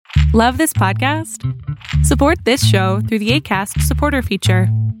Love this podcast? Support this show through the Acast supporter feature.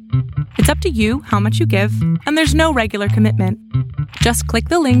 It's up to you how much you give, and there's no regular commitment. Just click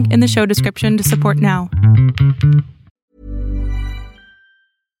the link in the show description to support now.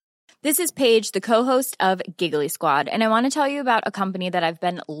 This is Paige, the co-host of Giggly Squad, and I want to tell you about a company that I've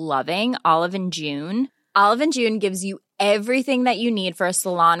been loving, Olive & June. Olive & June gives you everything that you need for a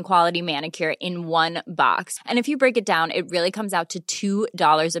salon-quality manicure in one box. And if you break it down, it really comes out to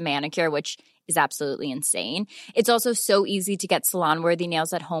 $2 a manicure, which is absolutely insane. It's also so easy to get salon-worthy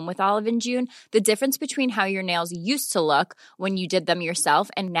nails at home with Olive & June. The difference between how your nails used to look when you did them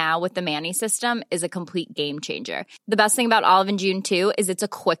yourself and now with the Mani system is a complete game changer. The best thing about Olive & June, too, is it's a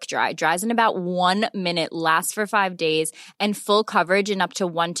quick dry. Dries in about 1 minute, lasts for 5 days, and full coverage in up to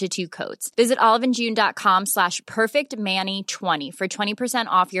 1 to 2 coats. Visit oliveandjune.com/perfectmani20 for 20%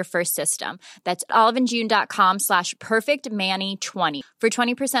 off your first system. That's oliveandjune.com/perfectmani20 for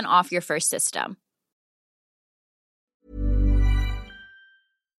 20% off your first system.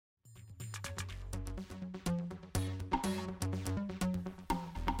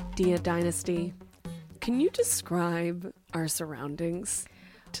 Dia Dynasty, can you describe our surroundings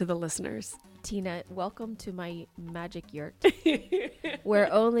to the listeners? Tina, welcome to my magic yurt,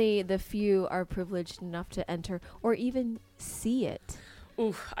 where only the few are privileged enough to enter or even see it.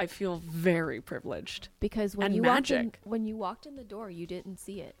 Ooh, I feel very privileged. Because when you walked in the door, you didn't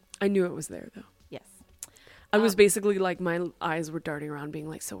see it. I knew it was there, though. Yes. I was basically like, my eyes were darting around being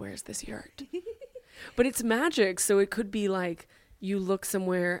like, so where's this yurt? But it's magic, so it could be like you look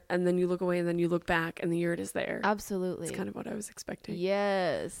somewhere and then you look away and then you look back and the yurt is there. Absolutely. It's kind of what I was expecting.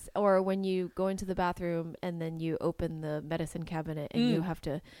 Yes. Or when you go into the bathroom and then you open the medicine cabinet and you have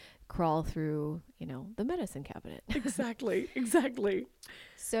to crawl through, the medicine cabinet. Exactly.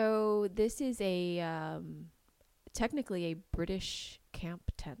 So this is technically a British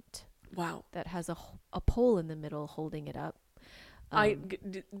camp tent. Wow. That has a pole in the middle holding it up.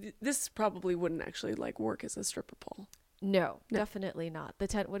 This probably wouldn't actually work as a stripper pole. No, definitely not. The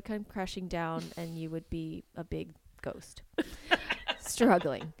tent would come crashing down and you would be a big ghost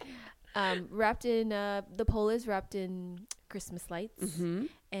struggling. The pole is wrapped in Christmas lights,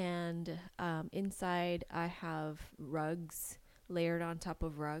 and inside I have rugs layered on top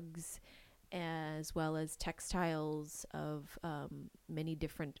of rugs, as well as textiles of many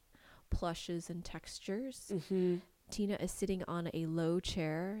different plushes and textures. Tina is sitting on a low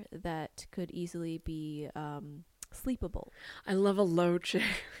chair that could easily be sleepable. I love a low chair.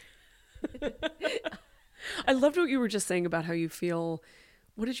 I loved what you were just saying about how you feel.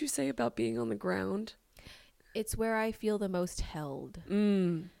 What did you say about being on the ground? It's where I feel the most held.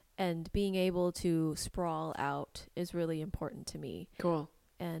 And being able to sprawl out is really important to me. Cool.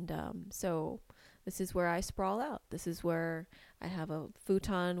 And so this is where I sprawl out. This is where I have a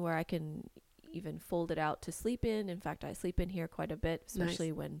futon where I can even fold it out to sleep in. In fact, I sleep in here quite a bit,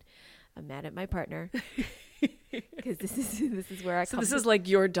 especially when I'm mad at my partner. Because this is where I come. So this is like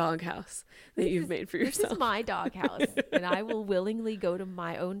your doghouse that you've made for yourself. This is my doghouse, and I will willingly go to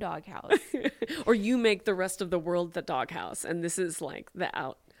my own doghouse. Or you make the rest of the world the doghouse, and this is like the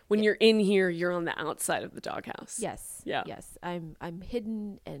out. When you're in here, you're on the outside of the doghouse. Yes. Yeah. Yes. I'm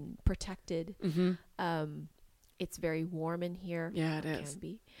hidden and protected. It's very warm in here. Yeah, it is. Can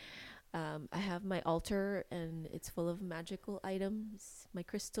be. I have my altar, and it's full of magical items, my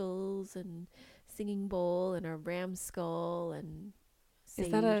crystals and singing bowl and a ram skull and sage.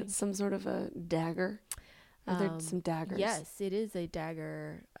 Is that some sort of a dagger? Are there some daggers? Yes, it is a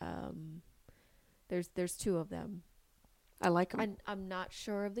dagger. There's 2 of them. I like them. I'm not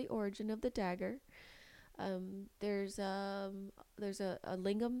sure of the origin of the dagger. There's a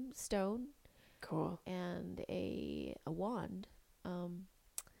lingam stone. Cool. And a wand.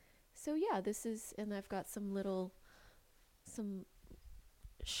 So yeah, this is, and I've got some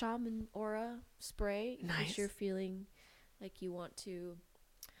shaman aura spray. Nice. If you're feeling like you want to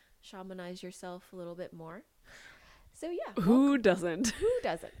shamanize yourself a little bit more. So yeah. Who doesn't? Who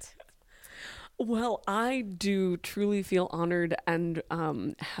doesn't? Well, I do truly feel honored and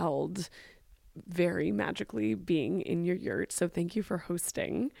held very magically being in your yurt. So thank you for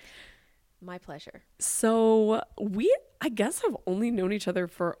hosting. My pleasure. So we, I guess, have only known each other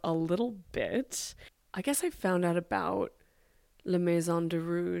for a little bit. I guess I found out about La Maison de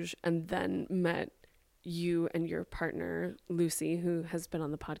Rouge and then met you and your partner, Lucy, who has been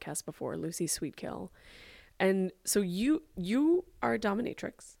on the podcast before, Lucy Sweetkill. And so you are a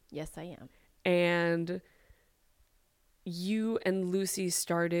dominatrix. Yes, I am. And you and Lucy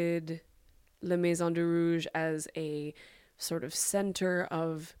started La Maison de Rouge as a sort of center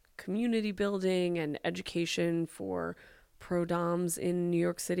of community building and education for pro doms in New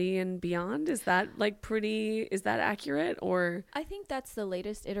York City and beyond. Is that is that accurate, or? I think that's the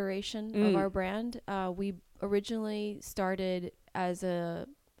latest iteration of our brand. We originally started as a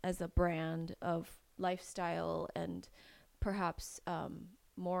brand of lifestyle and perhaps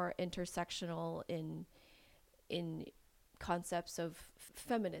more intersectional in concepts of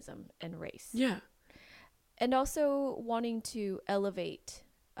feminism and race. Yeah. And also wanting to elevate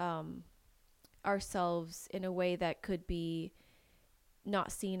ourselves in a way that could be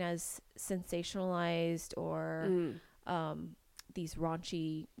not seen as sensationalized or these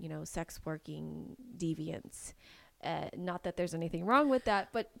raunchy, sex working deviants. Not that there's anything wrong with that,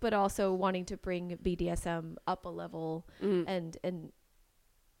 but also wanting to bring BDSM up a level and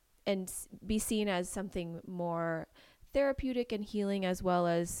be seen as something more therapeutic and healing, as well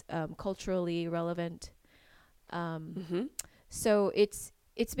as culturally relevant. So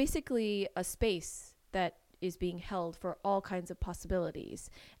it's basically a space that is being held for all kinds of possibilities,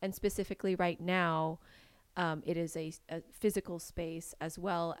 and specifically right now, it is a physical space, as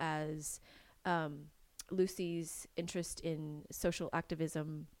well as Lucy's interest in social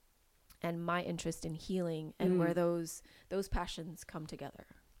activism and my interest in healing, and where those passions come together.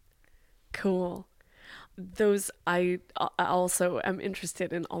 Cool. I also am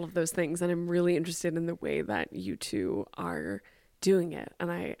interested in all of those things, and I'm really interested in the way that you two are doing it.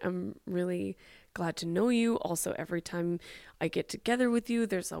 And I am really glad to know you. Also, every time I get together with you,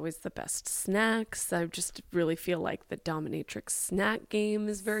 there's always the best snacks. I just really feel like the dominatrix snack game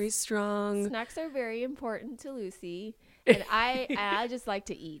is very strong. Snacks are very important to Lucy, and I just like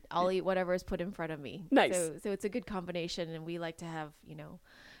to eat. I'll eat whatever is put in front of me. Nice. So it's a good combination, and we like to have,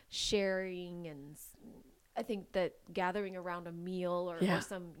 sharing, and I think that gathering around a meal or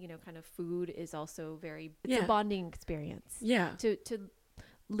some, kind of food is also it's a bonding experience. Yeah. To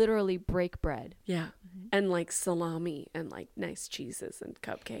literally break bread. Yeah. And like salami and like nice cheeses and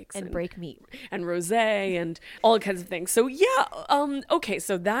cupcakes and break meat and rosé and all kinds of things. So okay,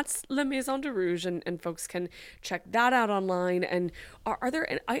 so that's La Maison de Rouge, and folks can check that out online. And are there,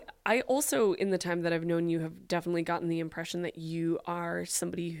 and I also, in the time that I've known you, have definitely gotten the impression that you are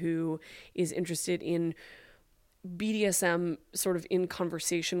somebody who is interested in BDSM sort of in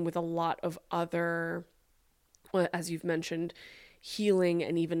conversation with a lot of other, as you've mentioned, healing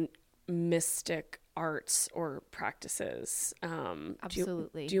and even mystic arts or practices.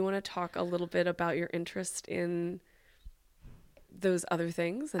 Absolutely. Do you want to talk a little bit about your interest in those other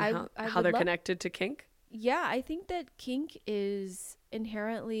things and how they're connected to kink? Yeah, I think that kink is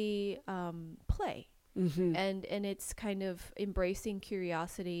inherently play, and it's kind of embracing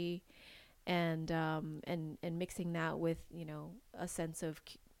curiosity and mixing that with a sense of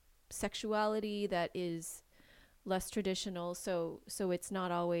sexuality that is less traditional, so it's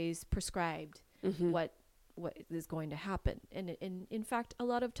not always prescribed what is going to happen, and in fact a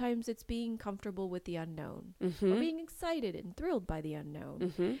lot of times it's being comfortable with the unknown or being excited and thrilled by the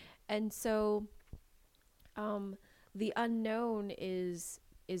unknown. And so the unknown is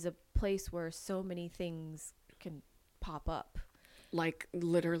a place where so many things can pop up, like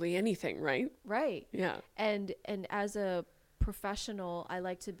literally anything, right? Yeah. And as a professional, I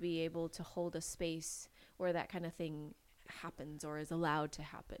like to be able to hold a space where that kind of thing happens or is allowed to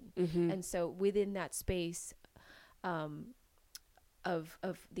happen. And so within that space of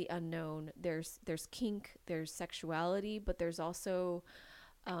the unknown, there's kink, there's sexuality, but there's also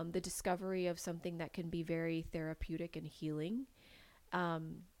the discovery of something that can be very therapeutic and healing,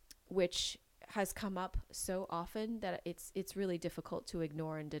 which has come up so often that it's really difficult to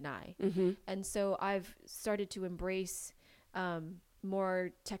ignore and deny. And so I've started to embrace more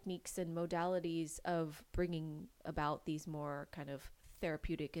techniques and modalities of bringing about these more kind of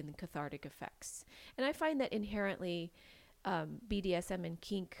therapeutic and cathartic effects. And I find that inherently BDSM and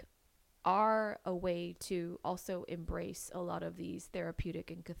kink are a way to also embrace a lot of these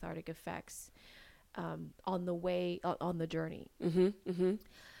therapeutic and cathartic effects on the journey.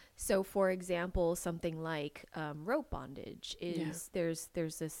 So for example, something like rope bondage is there's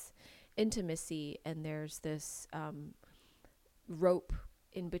this intimacy, and there's this rope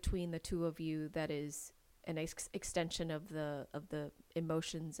in between the two of you that is an extension of the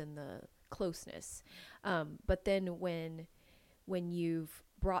emotions and the closeness. But then when you've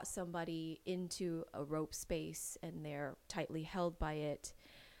brought somebody into a rope space and they're tightly held by it,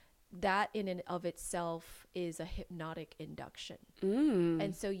 that in and of itself is a hypnotic induction.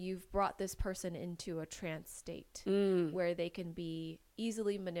 And so you've brought this person into a trance state where they can be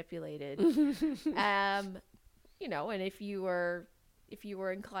easily manipulated. And if you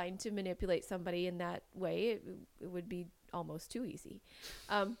were inclined to manipulate somebody in that way, it would be almost too easy.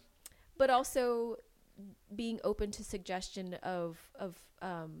 But also being open to suggestion of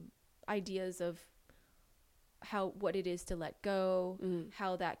ideas of what it is to let go,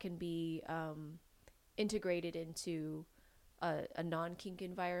 how that can be integrated into a non-kink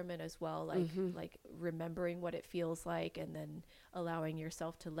environment as well, like remembering what it feels like and then allowing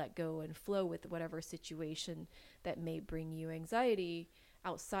yourself to let go and flow with whatever situation that may bring you anxiety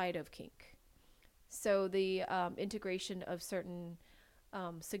outside of kink. So the integration of certain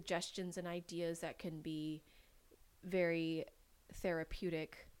suggestions and ideas that can be very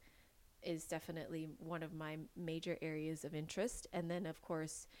therapeutic is definitely one of my major areas of interest. And then, of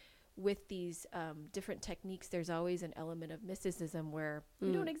course, with these different techniques, there's always an element of mysticism where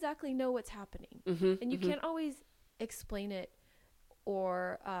you don't exactly know what's happening. And you can't always explain it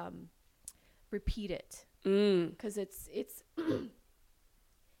or repeat it because it's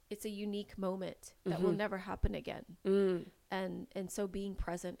it's a unique moment that will never happen again. And so being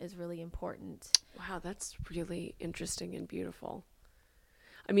present is really important. Wow, that's really interesting and beautiful.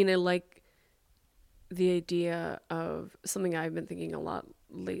 I mean, I like the idea of something I've been thinking a lot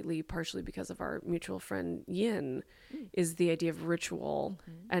lately, partially because of our mutual friend Yin, is the idea of ritual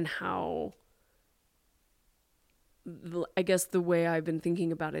and how, I guess the way I've been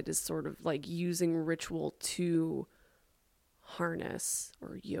thinking about it is sort of like using ritual to harness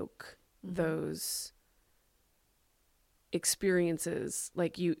or yoke those experiences.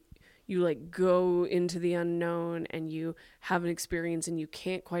 Like you like go into the unknown and you have an experience and you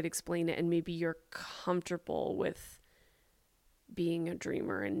can't quite explain it, and maybe you're comfortable with being a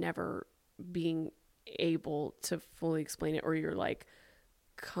dreamer and never being able to fully explain it, or you're like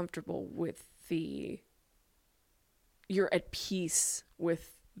comfortable with you're at peace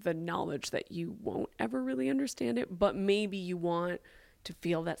with the knowledge that you won't ever really understand it, but maybe you want to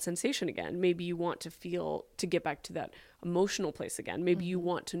feel that sensation again. Maybe you want to get back to that emotional place again. Maybe you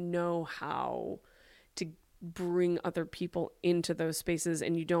want to know how to bring other people into those spaces,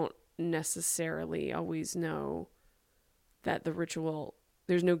 and you don't necessarily always know that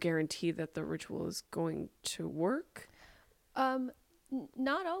there's no guarantee that the ritual is going to work.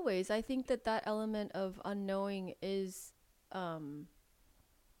 Not always. I think that element of unknowing is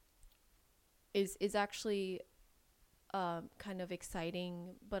actually kind of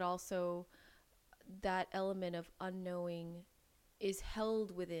exciting, but also that element of unknowing is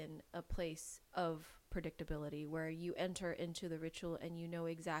held within a place of predictability where you enter into the ritual and you know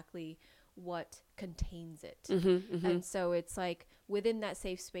exactly what contains it. And so it's like within that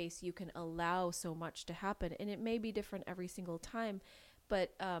safe space you can allow so much to happen, and it may be different every single time,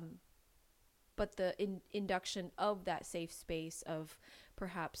 but the induction of that safe space of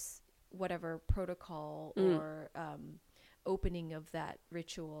perhaps whatever protocol or opening of that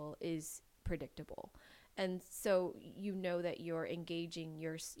ritual is predictable. And so you know that you're engaging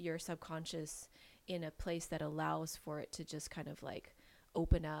your subconscious in a place that allows for it to just kind of like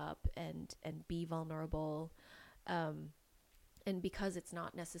open up and be vulnerable. And because it's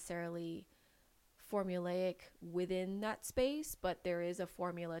not necessarily formulaic within that space, but there is a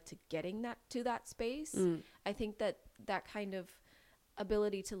formula to getting that to that space. I think that kind of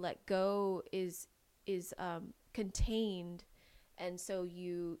ability to let go is contained, and so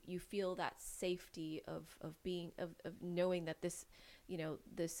you feel that safety of being of knowing that this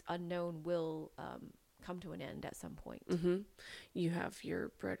unknown will come to an end at some point. You have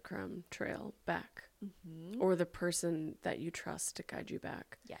your breadcrumb trail back, or the person that you trust to guide you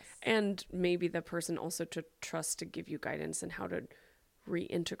back. Yes. And maybe the person also to trust to give you guidance and how to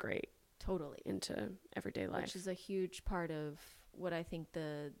reintegrate totally into everyday life, which is a huge part of what I think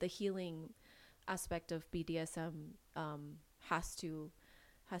the healing aspect of BDSM has to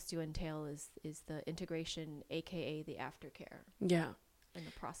entail is the integration, aka the aftercare. Yeah. And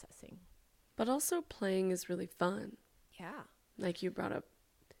the processing. But also playing is really fun. Yeah. Like you brought up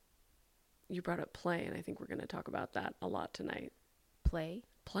play, and I think we're going to talk about that a lot tonight. Play.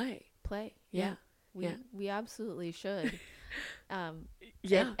 Yeah. We absolutely should.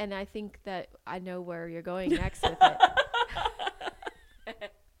 Yeah. And I think that I know where you're going next with it.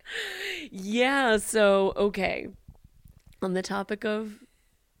 Yeah. So, okay. On the topic of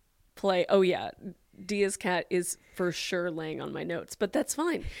play. Oh yeah. Dia's cat is for sure laying on my notes, but that's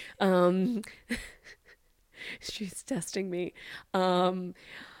fine. She's testing me.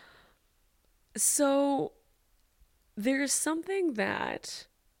 So there's something that,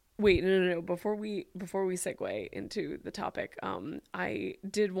 wait, no. Before we segue into the topic, I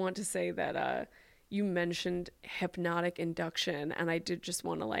did want to say that, you mentioned hypnotic induction, and I did just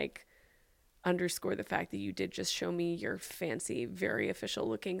want to like underscore the fact that you did just show me your fancy, very official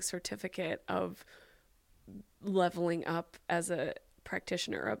looking certificate of leveling up as a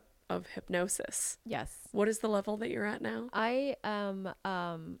practitioner, of hypnosis. Yes. What is the level that you're at now? I am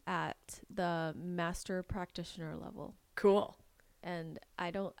at the master practitioner level. Cool. And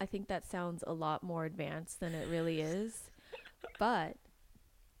I think that sounds a lot more advanced than it really is. But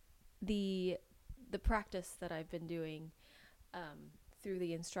the practice that I've been doing through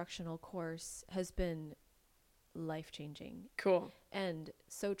the instructional course has been life-changing. Cool. And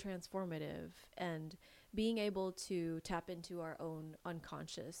so transformative. And being able to tap into our own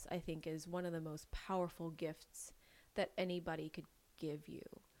unconscious, I think, is one of the most powerful gifts that anybody could give you.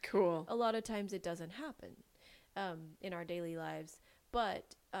 Cool. A lot of times it doesn't happen in our daily lives,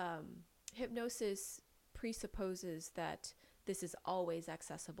 but hypnosis presupposes that this is always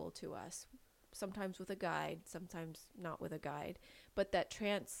accessible to us, sometimes with a guide, sometimes not with a guide, but that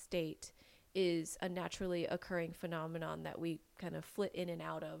trance state is a naturally occurring phenomenon that we kind of flit in and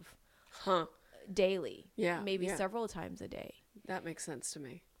out of daily. Yeah. Maybe several times a day. That makes sense to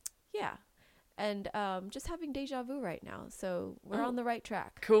me. Yeah. And just having deja vu right now. So we're on the right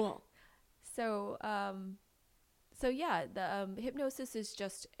track. Cool. So yeah, the hypnosis is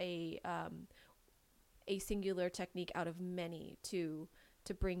just a singular technique out of many to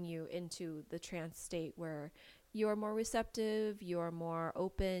bring you into the trance state where you're more receptive, you're more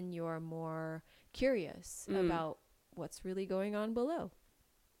open, you're more curious about what's really going on below.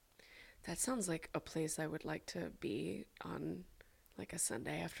 That sounds like a place I would like to be on like a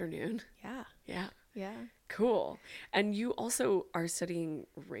Sunday afternoon. Yeah. Yeah. Yeah. Cool. And you also are studying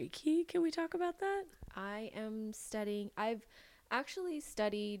Reiki. Can we talk about that? I've actually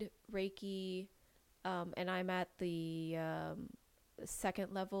studied Reiki, and I'm at the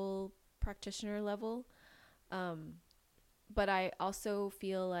second level practitioner level. But I also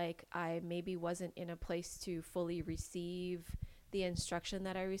feel like I maybe wasn't in a place to fully receive the instruction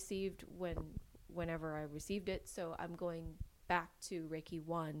that I received whenever I received it. So I'm going back to Reiki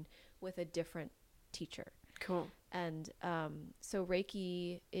 1 with a different teacher. Cool. And so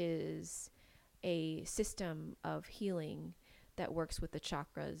Reiki is a system of healing that works with the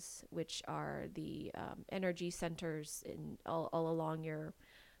chakras, which are the energy centers in all along your,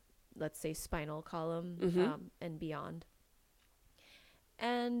 let's say, spinal column and beyond.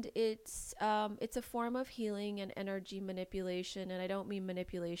 And it's a form of healing and energy manipulation, and I don't mean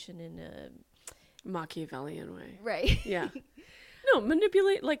manipulation in a Machiavellian way. right. Yeah. No,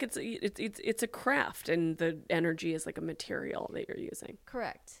 manipulate like it's a craft, and the energy is like a material that you're using.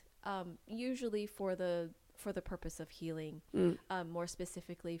 Correct. Usually for the purpose of healing, more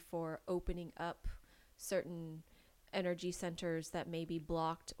specifically for opening up certain energy centers that may be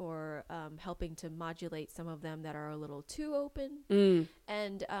blocked, or helping to modulate some of them that are a little too open.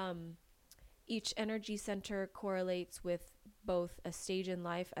 And each energy center correlates with both a stage in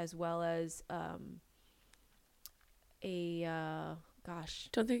life as well as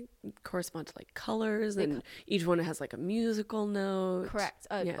Don't they correspond to like colors, and each one has like a musical note? Correct.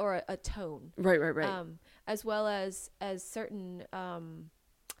 Or a tone. Right. As well as certain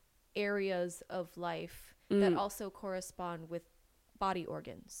areas of life that also correspond with body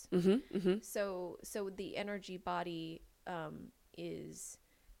organs. So the energy body is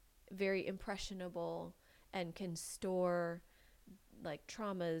very impressionable and can store like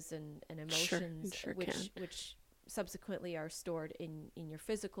traumas and emotions, Sure which subsequently are stored in your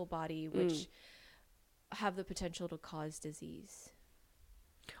physical body, which have the potential to cause disease.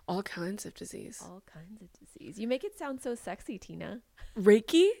 All kinds of disease. All kinds of disease. You make it sound so sexy, Tina.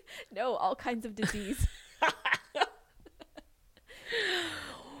 Reiki? No, all kinds of disease.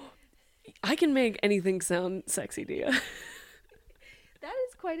 I can make anything sound sexy to you. That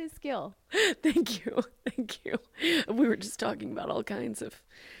is quite a skill. Thank you. We were just talking about all kinds of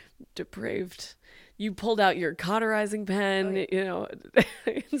depraved. You pulled out your cauterizing pen, you know,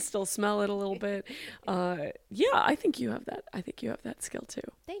 I can still smell it a little bit. Yeah, I think you have that. I think you have that skill too.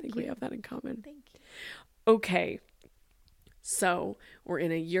 Thank you. We have that in common. Thank you. Okay. So we're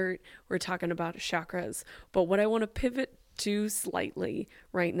in a yurt. We're talking about chakras. But what I want to pivot to slightly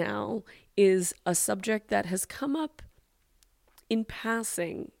right now is a subject that has come up in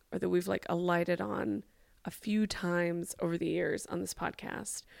passing, or that we've like alighted on a few times over the years on this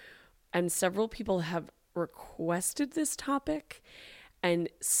podcast. And several people have requested this topic, and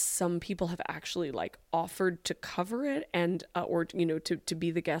some people have actually like offered to cover it and or you know to be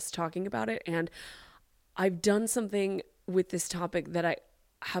the guest talking about it. And I've done something with this topic that I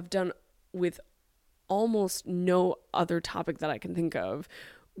have done with almost no other topic that I can think of,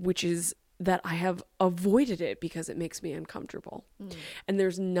 which is that I have avoided it because it makes me uncomfortable. And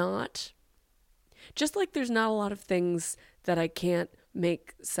there's not, just like there's not a lot of things that I can't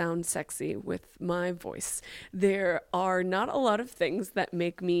make sound sexy with my voice. There are not a lot of things that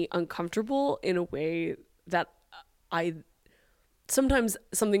make me uncomfortable in a way that sometimes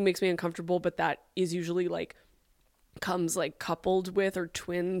something makes me uncomfortable, but that is usually like comes like coupled with or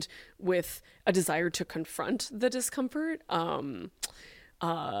twinned with a desire to confront the discomfort, like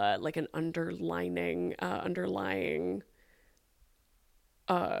an underlying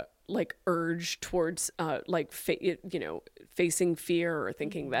like urge towards like facing fear, or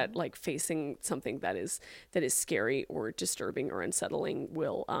thinking that like facing something that is scary or disturbing or unsettling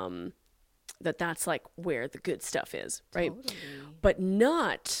will that's like where the good stuff is, right? Totally. But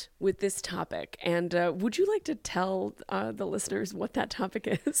not with this topic. And would you like to tell the listeners what that topic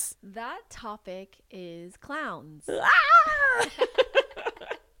is? That topic is clowns.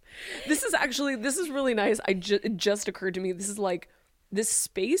 This is really nice. It just occurred to me. This is like, this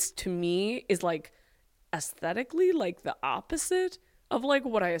space to me is like aesthetically like the opposite of like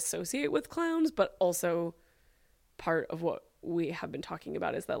what I associate with clowns, but also part of what we have been talking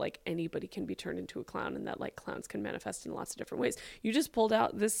about is that like anybody can be turned into a clown, and that like clowns can manifest in lots of different ways. You just pulled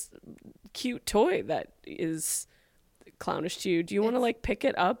out this cute toy that is clownish to you. Do you want to like pick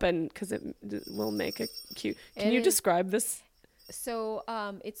it up, and because it will make a cute, can you describe this? So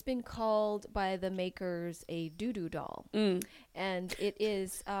it's been called by the makers a doo-doo doll, and it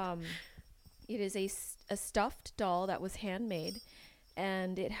is a stuffed doll that was handmade,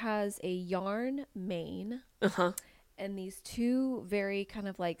 and it has a yarn mane, and these two very kind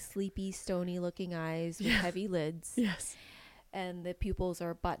of like sleepy, stony looking eyes with heavy lids. Yes. And the pupils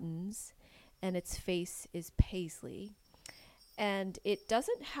are buttons, and its face is paisley. And it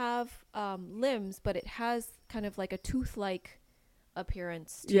doesn't have limbs, but it has kind of like a tooth-like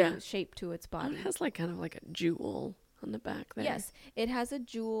appearance shape to its body. It has like kind of like a jewel on the back there. Yes, it has a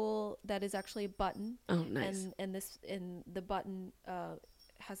jewel that is actually a button. Oh, nice. And the button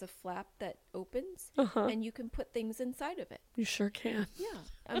has a flap that opens, and you can put things inside of it. You sure can. Yeah,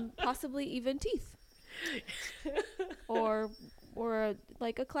 and possibly even teeth, or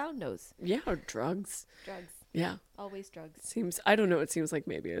like a clown nose. Yeah, or drugs. Drugs. Yeah, always drugs. I don't know. It seems like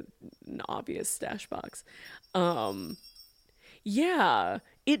maybe an obvious stash box. Yeah,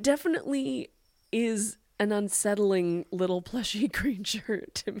 it definitely is an unsettling little plushy creature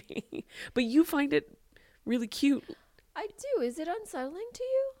to me, but you find it really cute. I do. Is it unsettling to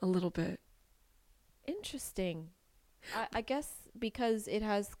you? A little bit. Interesting. I guess because it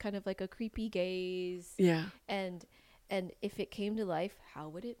has kind of like a creepy gaze. Yeah. And if it came to life, how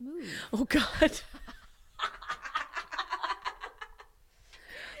would it move? Oh, God.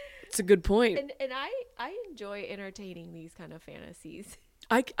 It's a good point. And I enjoy entertaining these kind of fantasies.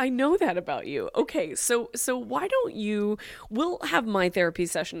 I know that about you. Okay, so why don't we'll have my therapy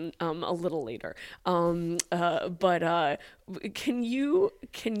session a little later. But can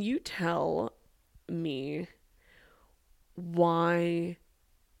you tell me why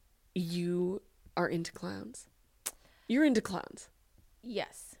you are into clowns? You're into clowns.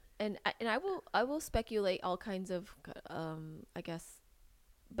 Yes. And I will speculate all kinds of I guess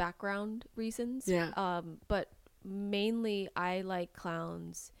background reasons. Yeah. But mainly I like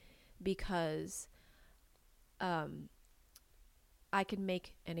clowns because I can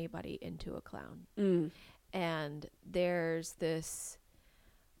make anybody into a clown. And there's this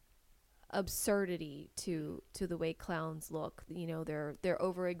absurdity to the way clowns look. You know, they're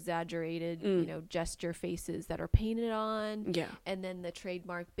over exaggerated, gesture faces that are painted on. Yeah. And then the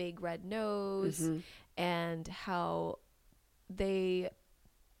trademark big red nose, and how they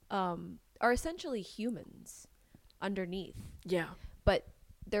are essentially humans underneath. Yeah. But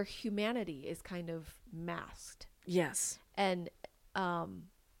their humanity is kind of masked. Yes. And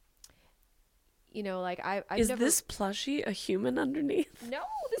like Is this plushie a human underneath? No,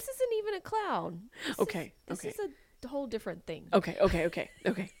 this isn't even a clown. This is a whole different thing. Okay.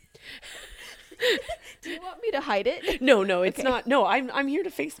 Do you want me to hide it? No, it's not. No, I'm here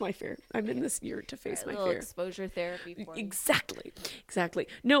to face my fear. I'm in this year to face my fear. Exposure therapy for Exactly.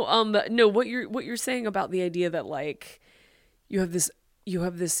 No, no, what you're saying about the idea that like you have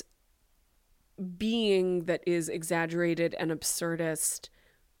this being that is exaggerated and absurdist,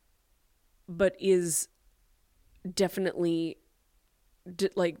 but is definitely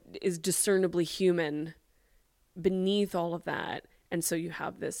is discernibly human beneath all of that, and so you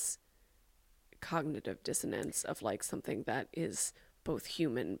have this cognitive dissonance of like something that is both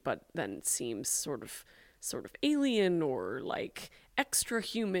human but then seems sort of alien or like extra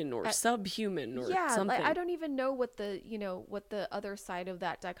human or subhuman or something. Like, I don't even know what the other side of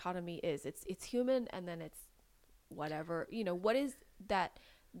that dichotomy is. It's human, and then it's whatever, what is that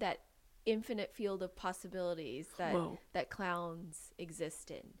infinite field of possibilities that Whoa. that clowns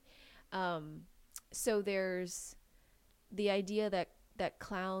exist in. So there's the idea that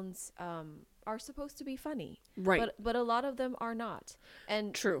clowns are supposed to be funny, Right. but a lot of them are not.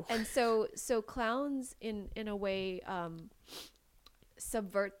 And True. And so clowns in a way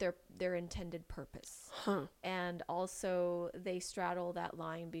subvert their intended purpose. Huh. And also they straddle that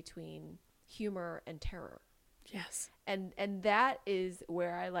line between humor and terror. Yes. And that is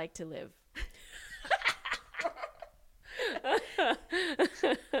where I like to live.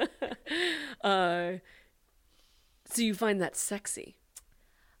 So you find that sexy?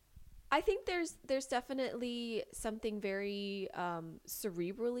 I think there's definitely something very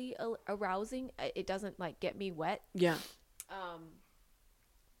cerebrally arousing. It doesn't like get me wet, Yeah.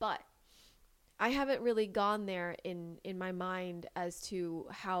 but I haven't really gone there in my mind as to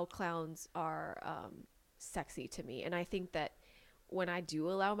how clowns are sexy to me. And I think that when I do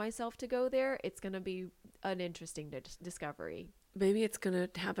allow myself to go there, it's going to be an interesting discovery. Maybe it's gonna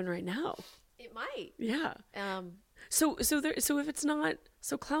happen right now. It might. Yeah. So if it's not,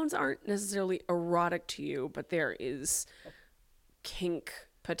 so clowns aren't necessarily erotic to you, but there is kink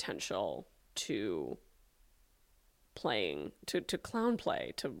potential to playing, to clown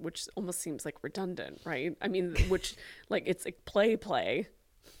play, to which almost seems like redundant, right? I mean, which like it's like play.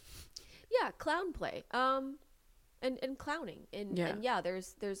 Yeah, clown play. And clowning. And yeah,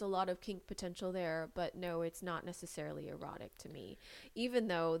 there's a lot of kink potential there, but no, it's not necessarily erotic to me. Even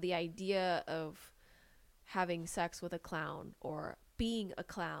though the idea of having sex with a clown or being a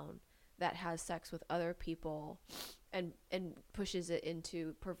clown that has sex with other people and pushes it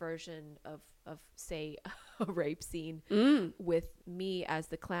into perversion of say a rape scene with me as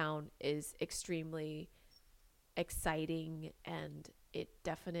the clown is extremely exciting, and it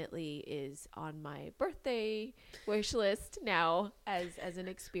definitely is on my birthday wish list now as an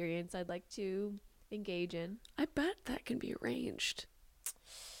experience I'd like to engage in. I bet that can be arranged.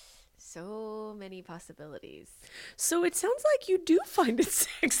 So many possibilities. So it sounds like you do find it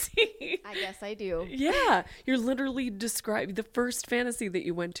sexy. I guess I do. Yeah, you're literally describing the first fantasy that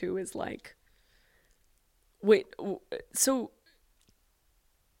you went to is like, wait, so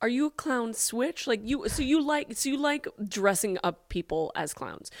are you a clown switch? Like you like dressing up people as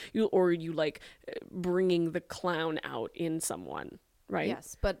clowns, you like bringing the clown out in someone, right?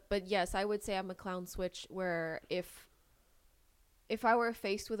 Yes, but yes, I would say I'm a clown switch where if I were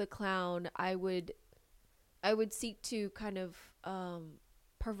faced with a clown, I would seek to kind of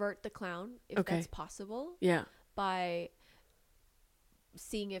pervert the clown if that's possible. Yeah. By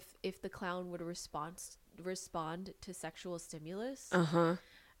seeing if the clown would respond to sexual stimulus. Uh-huh.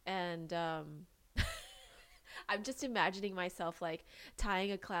 And I'm just imagining myself like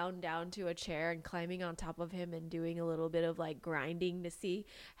tying a clown down to a chair and climbing on top of him and doing a little bit of like grinding to see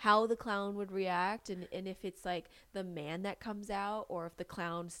how the clown would react, and if it's like the man that comes out or if the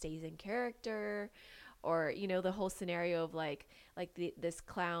clown stays in character, or you know, the whole scenario of like this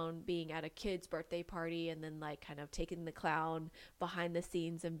clown being at a kid's birthday party and then like kind of taking the clown behind the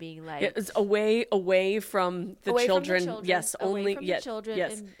scenes and being like, it's away from the children. Yes, only from the children.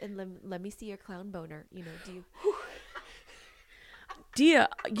 Yes. And let me see your clown boner. You know, do you? Dia,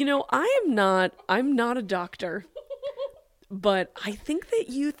 you know, I'm not a doctor, but I think that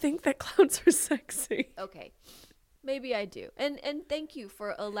you think that clowns are sexy. Okay, maybe I do. And thank you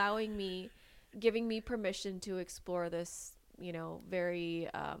for giving me permission to explore this, you know, very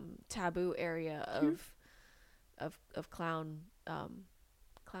taboo area of clown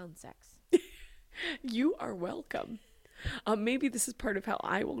sex. You are welcome. Maybe this is part of how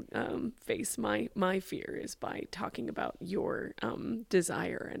I will face my fear, is by talking about your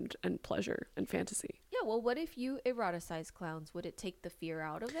desire and pleasure and fantasy. Yeah, well, what if you eroticize clowns? Would it take the fear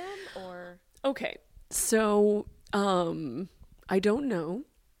out of them, or? Okay, so I don't know.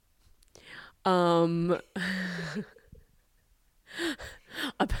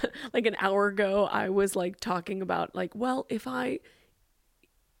 Like an hour ago, I was like talking about like, well, if I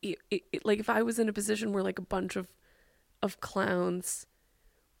was in a position where like a bunch of clowns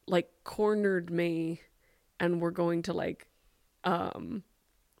like cornered me and were going to like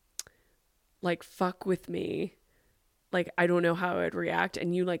fuck with me, like I don't know how I'd react,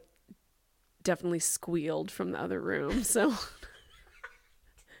 and you like definitely squealed from the other room, so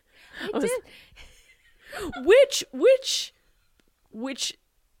I did. Which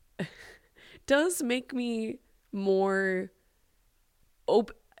does make me more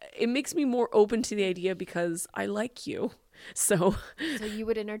open. It makes me more open to the idea because I like you. So you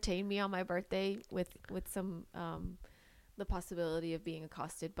would entertain me on my birthday with some the possibility of being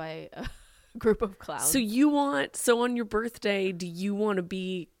accosted by a group of clowns. So on your birthday, do you want to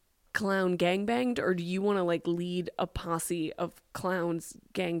be clown gangbanged, or do you want to like lead a posse of clowns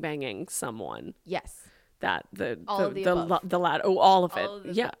gangbanging someone? Yes. That All of the above. the lad. Oh, all of it. All of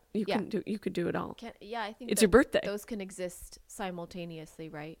the- Yeah, you yeah. could do it all. I think It's your birthday. Those can exist simultaneously,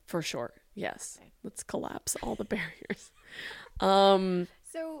 right? For sure. Yes. Okay. Let's collapse all the barriers.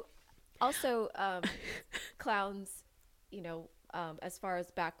 So, also, clowns, as far as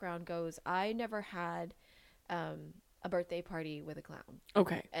background goes, I never had a birthday party with a clown.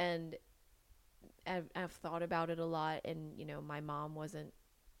 Okay. And I've thought about it a lot. And, my mom wasn't,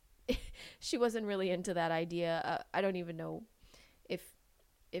 she wasn't really into that idea. I don't even know if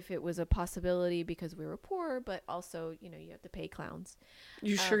it was a possibility because we were poor, but also, you have to pay clowns.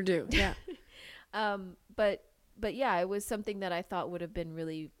 You sure do. Yeah. But yeah, it was something that I thought would have been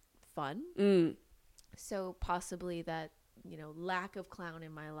really fun. So possibly that, lack of clown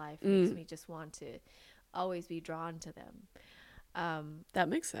in my life makes me just want to always be drawn to them. That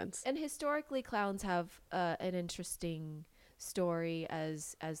makes sense. And historically, clowns have an interesting story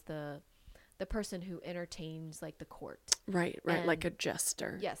as the person who entertains like the court. Right. And like a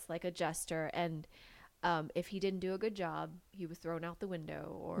jester. Yes, like a jester. And if he didn't do a good job, he was thrown out the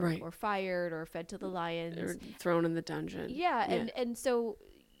window or fired or fed to the lions. Or thrown in the dungeon. Yeah. And so,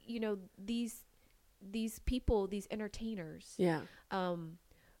 these people, these entertainers,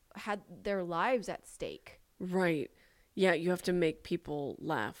 had their lives at stake. Right. Yeah, you have to make people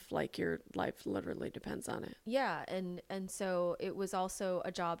laugh like your life literally depends on it. Yeah, and so it was also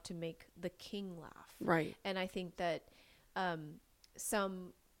a job to make the king laugh. Right. And I think that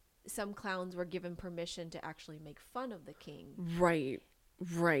some clowns were given permission to actually make fun of the king. Right.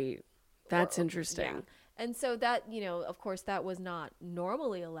 That's interesting. Yeah. And so that, of course, that was not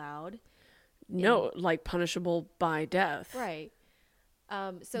normally allowed. No, like punishable by death. Right.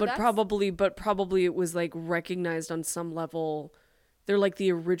 But probably it was like recognized on some level. They're like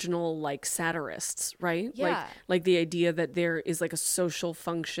the original like satirists, right? Yeah. Like the idea that there is like a social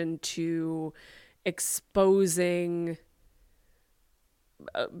function to exposing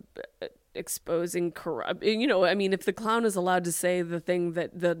corrupt, I mean, if the clown is allowed to say the thing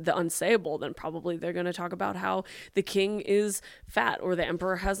that the unsayable, then probably they're going to talk about how the king is fat or the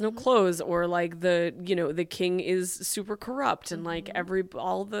emperor has no clothes or like the king is super corrupt and like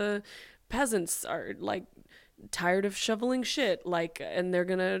all the peasants are like tired of shoveling shit, like, and they're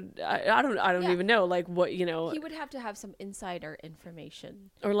gonna I don't even know like what he would have to have some insider information,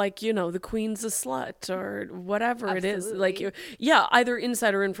 or like the queen's a slut or whatever. Absolutely. It is like either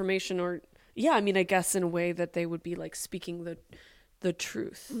insider information or I mean, I guess in a way that they would be like speaking the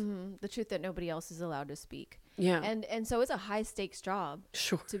truth. the truth that nobody else is allowed to speak. And so it's a high stakes job.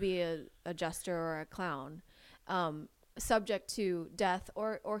 Sure. To be a jester or a clown, subject to death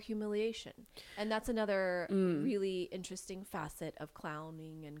or humiliation. And that's another really interesting facet of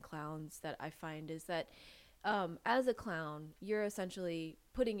clowning and clowns that I find is that as a clown, you're essentially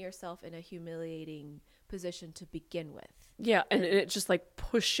putting yourself in a humiliating position to begin with. Yeah, and it's just like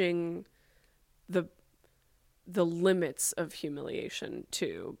pushing the limits of humiliation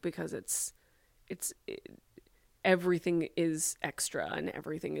too, because it's everything is extra and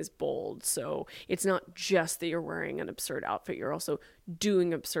everything is bold. So it's not just that you're wearing an absurd outfit, you're also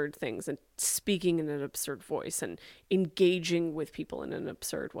doing absurd things and speaking in an absurd voice and engaging with people in an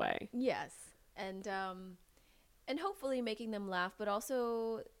absurd way. Yes. And hopefully making them laugh, but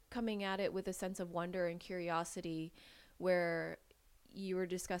also coming at it with a sense of wonder and curiosity, where you were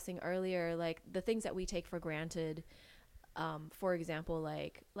discussing earlier, like the things that we take for granted, for example,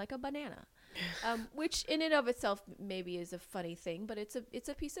 like a banana. Which in and of itself maybe is a funny thing, but it's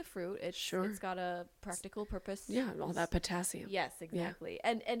a piece of fruit. It's got a practical purpose. Yeah, all that potassium. Yes, exactly.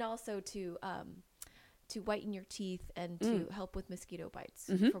 Yeah. And also to whiten your teeth and to help with mosquito bites,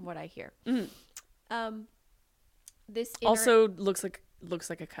 from what I hear. This also looks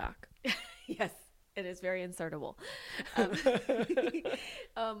like a cock. Yes, it is very insertable.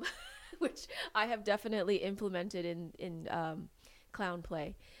 Which I have definitely implemented in clown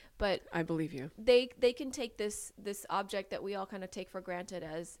play. But I believe you. They can take this object that we all kind of take for granted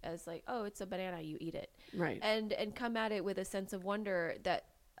as like, oh, it's a banana, you eat it. Right. And come at it with a sense of wonder that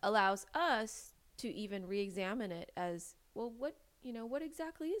allows us to even re-examine it as, well, what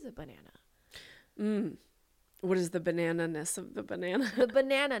exactly is a banana? What is the banana-ness of the banana? The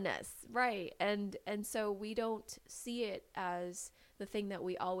banana-ness, right. And so we don't see it as the thing that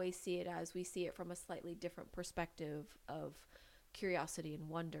we always see it as. We see it from a slightly different perspective of curiosity and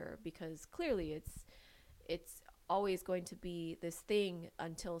wonder, because clearly it's always going to be this thing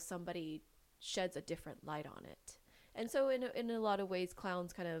until somebody sheds a different light on it. And so in a lot of ways,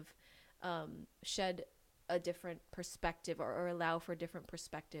 clowns kind of shed a different perspective, or allow for different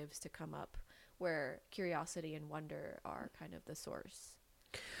perspectives to come up, where curiosity and wonder are kind of the source.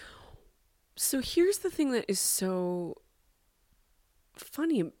 So here's the thing that is so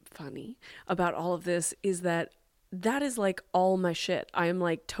funny about all of this, is that is like all my shit. I am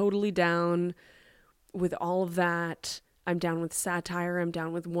like totally down with all of that. I'm down with satire. I'm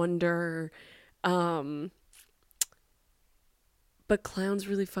down with wonder. But clowns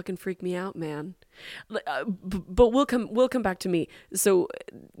really fucking freak me out, man. But we'll come back to me. So,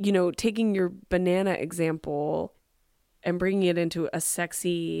 taking your banana example and bringing it into a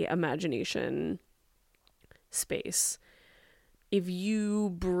sexy imagination space. If you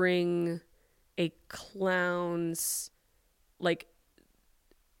bring a clown's like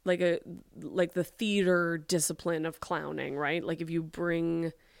the theater discipline of clowning, right? Like if you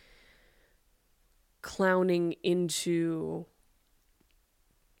bring clowning into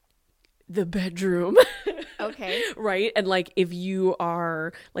the bedroom, Okay. right? And like if you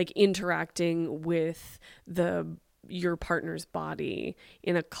are like interacting with your partner's body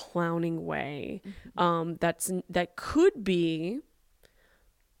in a clowning way, that could be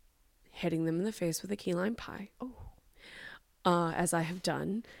hitting them in the face with a key lime pie. As I have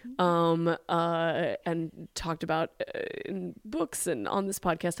done, and talked about in books and on this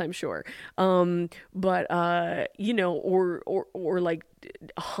podcast, I'm sure. But or like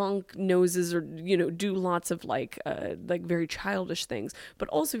honk noses, or do lots of like very childish things. But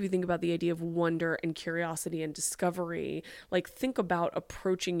also, if you think about the idea of wonder and curiosity and discovery, like think about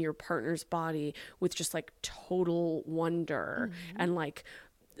approaching your partner's body with just like total wonder, and like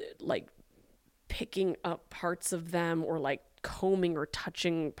picking up parts of them, or like combing or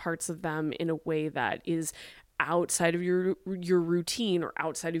touching parts of them in a way that is outside of your routine, or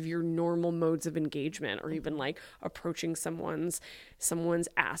outside of your normal modes of engagement, or even like approaching someone's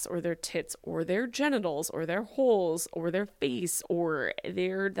ass, or their tits, or their genitals, or their holes, or their face, or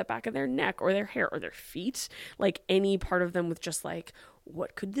the back of their neck, or their hair, or their feet, like any part of them, with just like,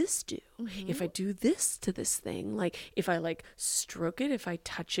 what could this do if I do this to this thing? Like if I like stroke it, if I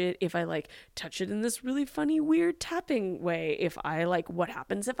touch it, if I like touch it in this really funny, weird tapping way, if I like, what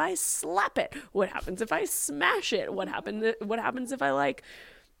happens if I slap it? What happens if I smash it? What happens if I like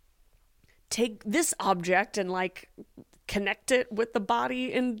take this object and like connect it with the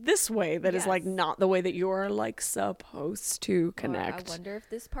body in this way that is like not the way that you're like supposed to connect. Or I wonder if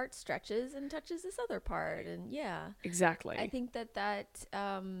this part stretches and touches this other part, and exactly. I think that that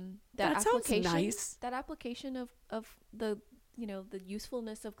sounds nice. That application of the the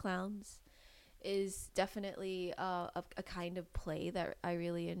usefulness of clowns is definitely a kind of play that I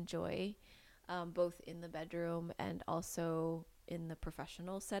really enjoy, both in the bedroom and also in the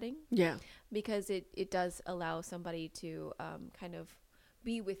professional setting. Yeah. Because it does allow somebody to kind of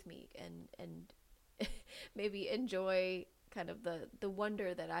be with me and maybe enjoy kind of the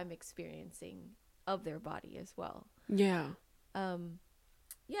wonder that I'm experiencing of their body as well. Yeah.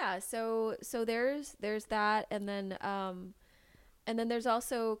 So there's that, and then there's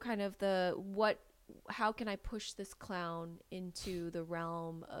also kind of how can I push this clown into the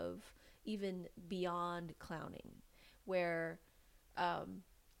realm of even beyond clowning, where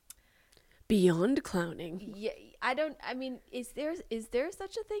beyond clowning. Yeah, is there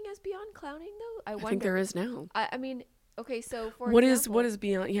such a thing as beyond clowning though? I think there is now. I mean, okay, so for what example, is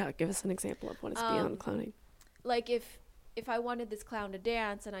beyond? Yeah, give us an example of what is beyond clowning. Like if I wanted this clown to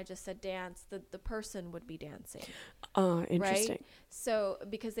dance and I just said dance, the person would be dancing. Interesting. Right? So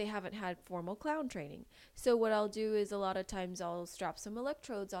because they haven't had formal clown training. So what I'll do is a lot of times I'll strap some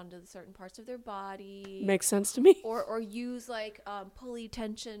electrodes onto the certain parts of their body. Makes sense to me. Or use like pulley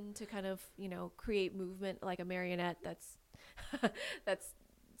tension to kind of, create movement, like a marionette that's that's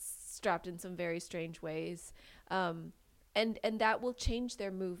strapped in some very strange ways. And that will change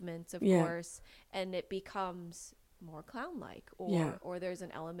their movements, of course, and it becomes more clown-like, or there's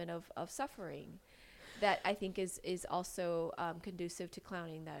an element of suffering that I think is also conducive to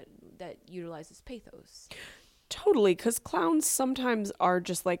clowning, that utilizes pathos. Totally, because clowns sometimes are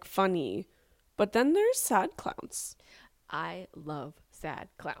just like funny, but then there's sad clowns. I love sad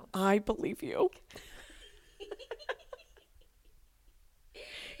clowns. I believe you.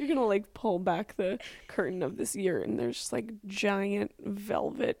 You're gonna like pull back the curtain of this year and there's just like giant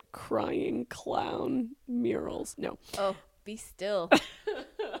velvet crying clown murals. No. Oh, be still.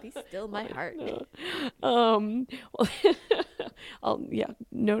 Be still, my heart. Well,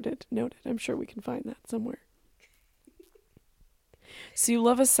 noted. I'm sure we can find that somewhere. So you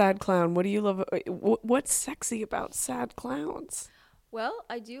love a sad clown. What do you love? What's sexy about sad clowns? Well,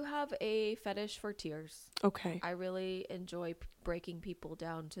 I do have a fetish for tears. Okay. I really enjoy breaking people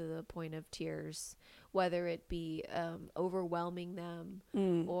down to the point of tears, whether it be overwhelming them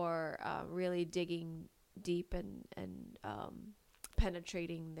or really digging deep and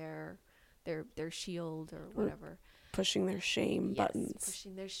penetrating their shield or whatever. Pushing their shame buttons.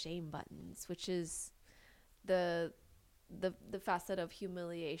 Pushing their shame buttons, which is the facet of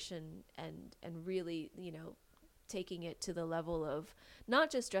humiliation and really, you know, taking it to the level of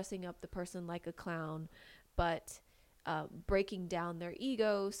not just dressing up the person like a clown, but breaking down their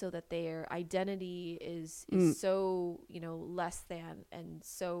ego so that their identity is so, you know, less than and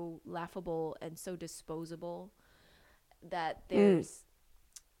so laughable and so disposable that there's,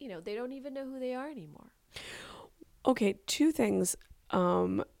 you know, they don't even know who they are anymore. Okay, two things.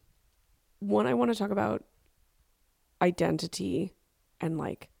 One, I want to talk about identity and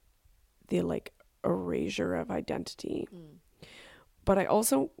like the like erasure of identity. But I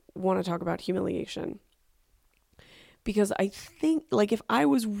also want to talk about humiliation, because I think like if I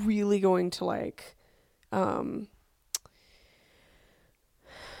was really going to like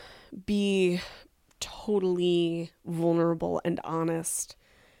be totally vulnerable and honest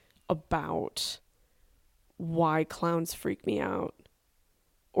about why clowns freak me out,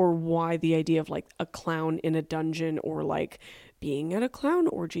 or why the idea of like a clown in a dungeon, or like being at a clown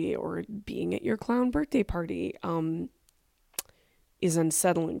orgy, or being at your clown birthday party is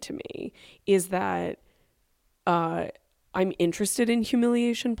unsettling to me, is that I'm interested in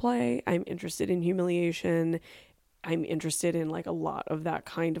humiliation play. I'm interested in humiliation. I'm interested in like a lot of that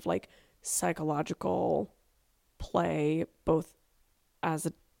kind of like psychological play, both as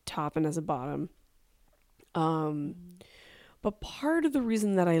a top and as a bottom. But part of the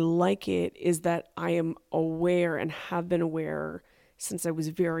reason that I like it is that I am aware and have been aware since I was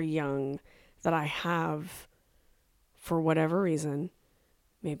very young that I have, for whatever reason,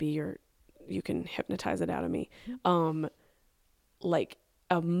 maybe you can hypnotize it out of me, like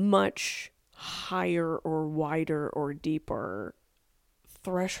a much higher or wider or deeper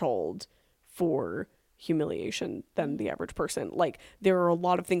threshold for humiliation than the average person. Like there are a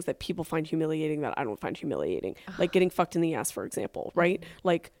lot of things that people find humiliating that I don't find humiliating, like getting fucked in the ass, for example, right?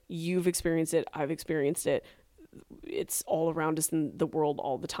 Like you've experienced it, I've experienced it, it's all around us in the world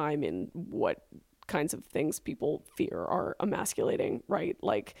all the time, in what kinds of things people fear are emasculating, right?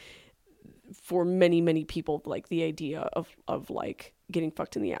 Like for many people, like the idea of like getting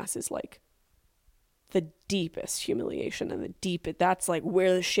fucked in the ass is like the deepest humiliation, and that's like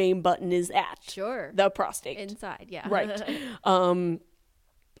where the shame button is at. Sure. The prostate. Inside, yeah. Right.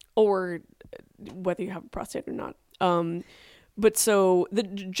 Or whether you have a prostate or not. But so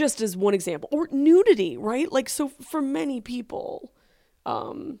just as one example, or nudity, right? Like, so for many people,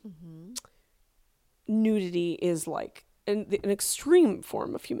 nudity is like an extreme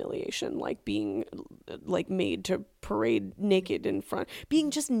form of humiliation, like being like made to parade naked in front,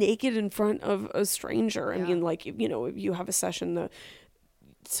 being just naked in front of a stranger. I mean, like, you know, if you have a session,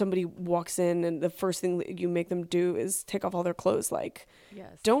 somebody walks in and the first thing that you make them do is take off all their clothes. Like,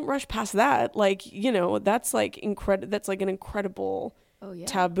 don't rush past that. Like, you know, that's like that's like an incredible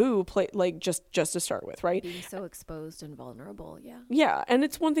taboo play, like just to start with, right? Being so exposed and vulnerable. Yeah. And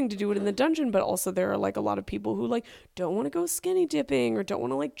it's one thing to do it in the dungeon, but also there are like a lot of people who like don't want to go skinny dipping or don't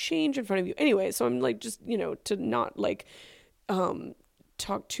want to like change in front of you anyway. So I'm like, just, you know, to not like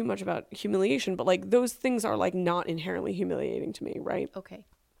talk too much about humiliation, but like those things are like not inherently humiliating to me, right? Okay.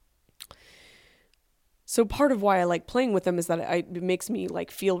 So part of why I like playing with them is that it makes me like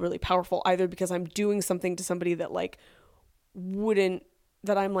feel really powerful, either because I'm doing something to somebody that like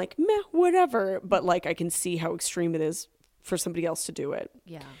that I'm like, meh, whatever, but like I can see how extreme it is for somebody else to do it.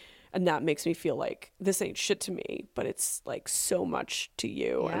 Yeah. And that makes me feel like this ain't shit to me, but it's like so much to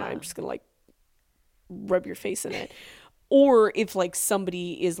you, and I'm just gonna like rub your face in it. Or if like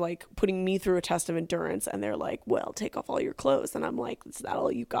somebody is like putting me through a test of endurance and they're like, well, take off all your clothes, and I'm like, is that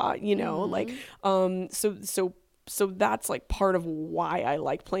all you got? You know, like, so that's like part of why I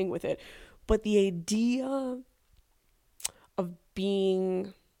like playing with it. But the idea of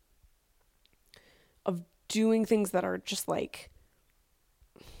doing things that are just like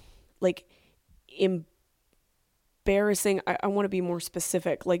embarrassing, I want to be more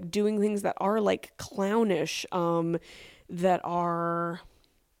specific, like doing things that are like clownish, that are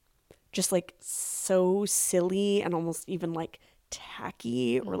just like so silly and almost even like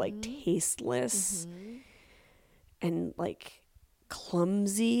tacky or like tasteless and like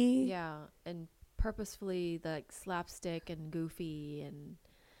clumsy. Yeah, and purposefully like slapstick and goofy, and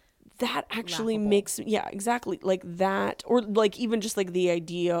that actually laughable. makes, yeah, exactly, like that. Or like even just like the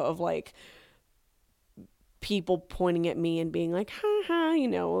idea of like people pointing at me and being like, ha ha, you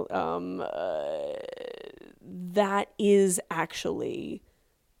know, that is actually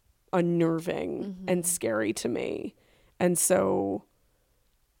unnerving and scary to me. And so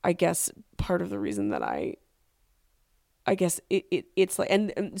I guess part of the reason that I guess it's like,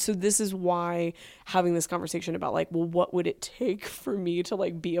 and so this is why having this conversation about like, well, what would it take for me to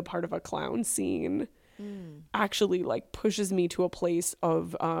like be a part of a clown scene actually like pushes me to a place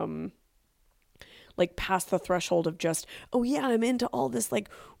of like past the threshold of just, oh yeah, I'm into all this like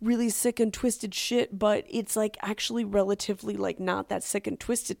really sick and twisted shit, but it's like actually relatively like not that sick and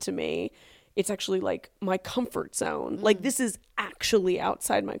twisted to me. It's actually like my comfort zone. Like this is actually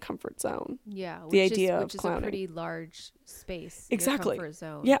outside my comfort zone. Yeah, the idea which of is clowning. a pretty large space. Exactly. Your comfort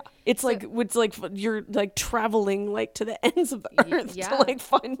zone. Yeah, it's So- like you're like traveling like to the ends of the earth yeah. to like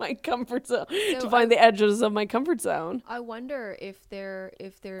find my comfort zone, So to find the edges of my comfort zone. I wonder if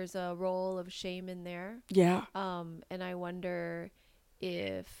there's a role of shame in there. Yeah. And I wonder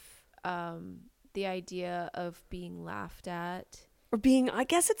if the idea of being laughed at. Or being, I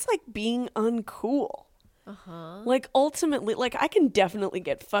guess it's like being uncool. Uh-huh. Like ultimately, like I can definitely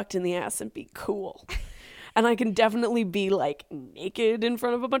get fucked in the ass and be cool. And I can definitely be like naked in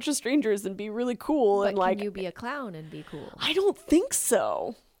front of a bunch of strangers and be really cool. But and like, can you be a clown and be cool? I don't think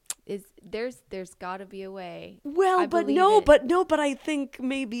so. There's got to be a way. Well, I but believe no, it. but I think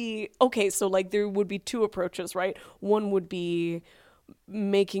maybe, okay, so like there would be two approaches, right? One would be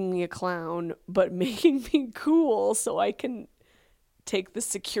making me a clown, but making me cool so I can take the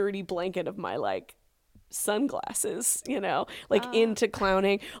security blanket of my like sunglasses, you know, like into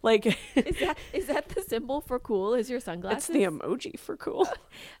clowning. Like Is that the symbol for cool? Is your it's sunglasses? the emoji for cool.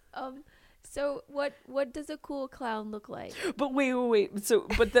 So what does a cool clown look like? But wait. So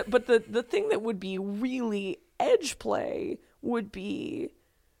but the thing that would be really edge play would be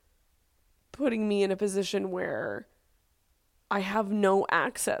putting me in a position where I have no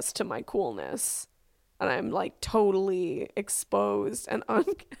access to my coolness. And I'm like totally exposed and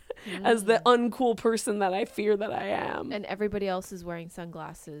as the uncool person that I fear that I am. And everybody else is wearing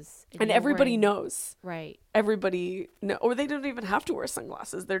sunglasses. And you're everybody wearing- knows. Right. Everybody know, or they don't even have to wear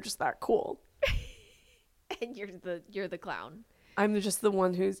sunglasses. They're just that cool. And you're the clown. I'm just the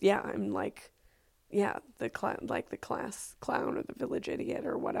one who's, I'm like, the clown, like the class clown or the village idiot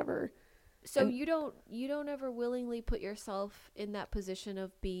or whatever. So you don't ever willingly put yourself in that position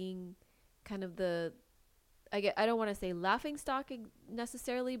of being kind of I don't want to say laughing stock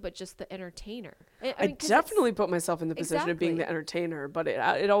necessarily, but just the entertainer. I mean, 'cause definitely put myself in the position of being the Exactly. entertainer, but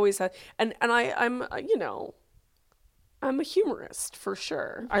it always had, and I'm you know, I'm a humorist for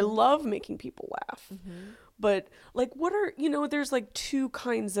sure. I love making people laugh, but like, what are, you know, there's like two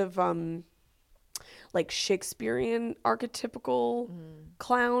kinds of like Shakespearean archetypical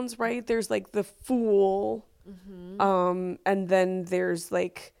clowns, right? There's like the fool, and then there's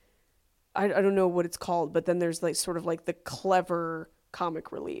like, I don't know what it's called, but then there's like sort of like the clever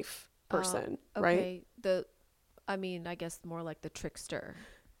comic relief person, right? Okay. I guess more like the trickster.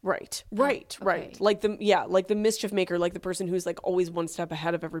 Right. okay. Like the mischief maker, like the person who's like always one step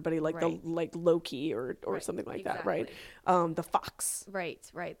ahead of everybody, like Right. the like Loki or Right, something like that, right? exactly. The fox. Right.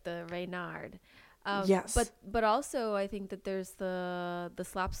 The Reynard. Yes. But also I think that there's the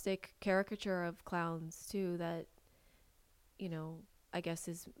slapstick caricature of clowns too that, you know, I guess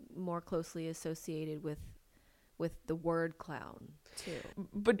is more closely associated with the word clown too.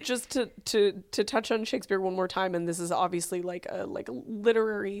 But just to touch on Shakespeare one more time, and this is obviously like a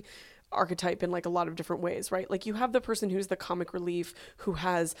literary archetype in like a lot of different ways, right? Like you have the person who's the comic relief who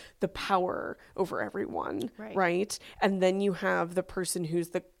has the power over everyone, right? And then you have the person who's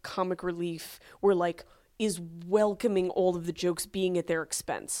the comic relief where like is welcoming all of the jokes being at their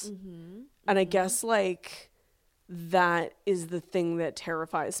expense. And I guess like that is the thing that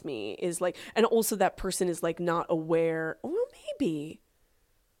terrifies me, is like, and also that person is like not aware, well maybe,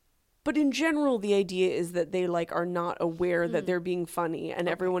 but in general the idea is that they like are not aware that they're being funny and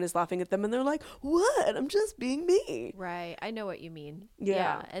everyone is laughing at them and they're like, what, I'm just being me. Right. I know what you mean.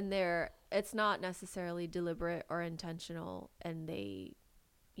 Yeah. And it's not necessarily deliberate or intentional, and they,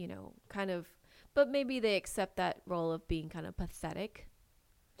 you know, kind of, but maybe they accept that role of being kind of pathetic.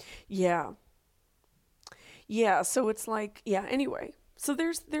 Yeah, so it's like, anyway. So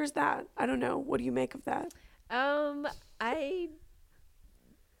there's that. I don't know. What do you make of that? I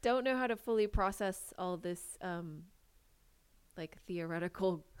don't know how to fully process all this like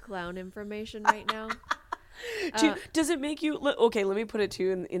theoretical clown information right now. Does it make you, okay, let me put it to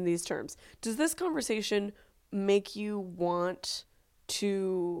you in these terms. Does this conversation make you want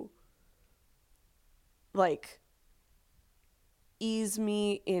to like ease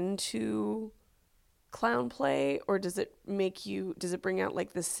me into clown play, or does it bring out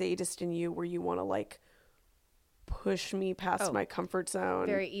like the sadist in you where you want to like push me past my comfort zone?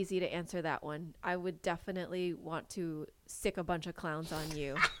 Very easy to answer that one. I would definitely want to sick a bunch of clowns on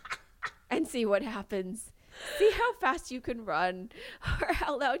you and see what happens. See how fast you can run or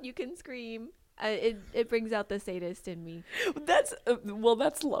how loud you can scream. It brings out the sadist in me. That's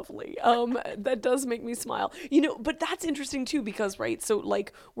lovely. That does make me smile. But that's interesting too, because right, so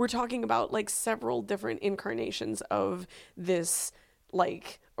like we're talking about like several different incarnations of this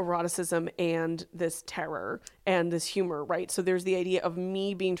like eroticism and this terror and this humor, right? So there's the idea of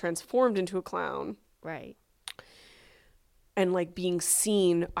me being transformed into a clown, right? And like being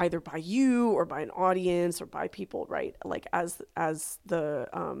seen either by you or by an audience or by people, right? Like as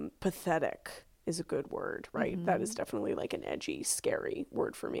the pathetic is a good word, right? Mm-hmm. That is definitely like an edgy, scary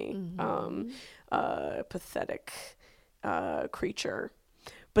word for me. Mm-hmm. Pathetic creature.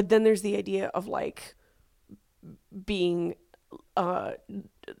 But then there's the idea of like being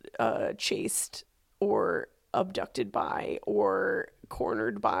chased or abducted by or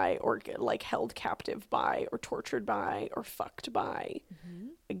cornered by or like held captive by or tortured by or fucked by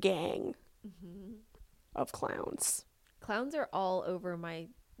a gang of clowns. Clowns are all over my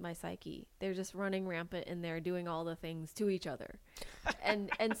psyche. They're just running rampant in there doing all the things to each other. And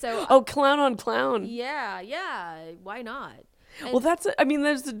so clown on clown. Yeah, why not? And, well,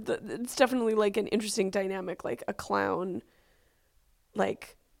 it's definitely like an interesting dynamic, like a clown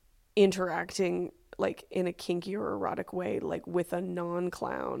like interacting like in a kinky or erotic way, like with a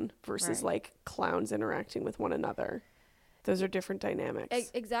non-clown versus like clowns interacting with one another. Those are different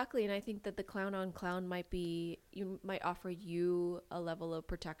dynamics. Exactly. And I think that the clown on clown might offer you a level of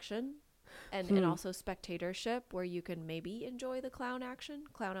protection and also spectatorship where you can maybe enjoy the clown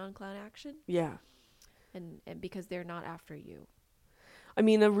on clown action. Yeah. And because they're not after you. I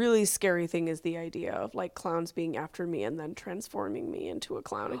mean, a really scary thing is the idea of like clowns being after me and then transforming me into a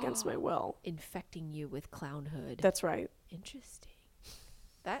clown against my will. Infecting you with clownhood. That's right. Interesting.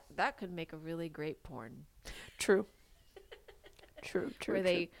 That could make a really great porn. True. True.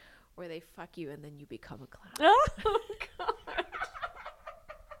 Where they fuck you and then you become a clown. Oh God.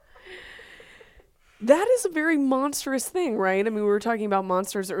 That is a very monstrous thing, right? I mean, we were talking about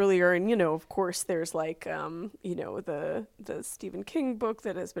monsters earlier, and of course, there's like, the Stephen King book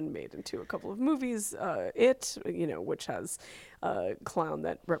that has been made into a couple of movies. It, which has a clown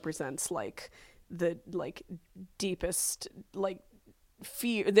that represents like the like deepest like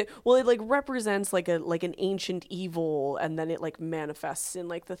fear. It like represents like an ancient evil, and then it like manifests in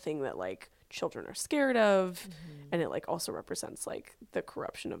like the thing that like children are scared of, and it like also represents like the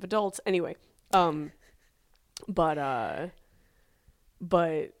corruption of adults. Anyway. But I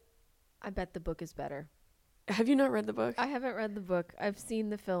bet the book is better. Have you not read the book? I haven't read the book. I've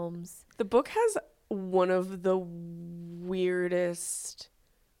seen the films. The book has one of the weirdest,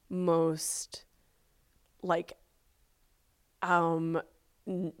 most like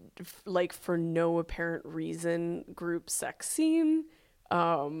like for no apparent reason group sex scene,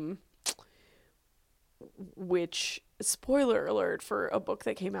 which, spoiler alert for a book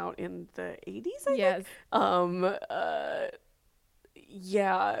that came out in the 80s, I think.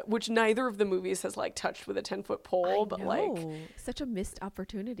 Yeah, which neither of the movies has like touched with a 10-foot pole, but like such a missed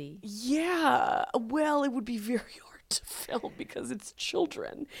opportunity. Yeah, well, it would be very hard to film because it's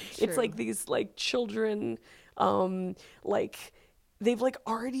children. True. It's like these like children, like they've like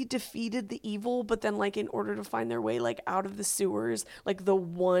already defeated the evil, but then like in order to find their way like out of the sewers, like the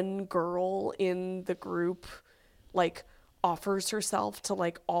one girl in the group like offers herself to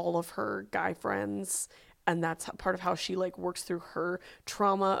like all of her guy friends, and that's part of how she like works through her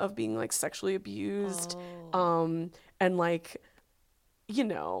trauma of being like sexually abused. And like,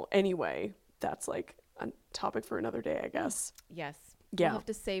 anyway, that's like a topic for another day, I guess. Yes. Yeah. We'll have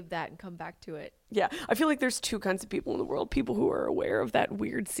to save that and come back to it. Yeah. I feel like there's two kinds of people in the world. People who are aware of that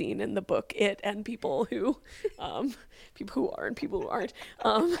weird scene in the book, It, and people who are and people who aren't.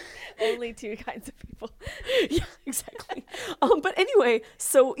 Only two kinds of people. Yeah, exactly. But anyway,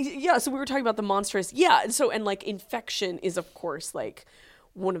 so we were talking about the monstrous. Yeah. So, and like infection is of course like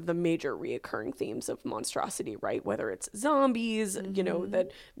one of the major reoccurring themes of monstrosity, right? Whether it's zombies,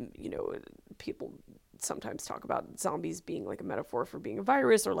 that people sometimes talk about zombies being like a metaphor for being a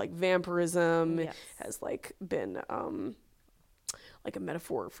virus, or like vampirism has like been like a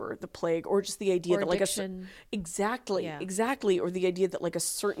metaphor for the plague, or just the idea Or that like addiction. exactly, or the idea that like a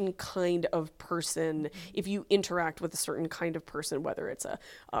certain kind of person, if you interact with a certain kind of person, whether it's a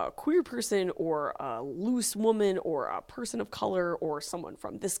queer person or a loose woman or a person of color or someone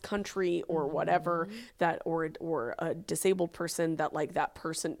from this country or whatever, that or a disabled person, that like that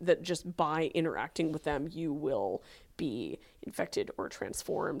person, that just by interacting with them you will be infected or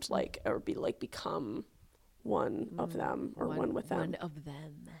transformed, like, or be like become one of them, or one with them. One of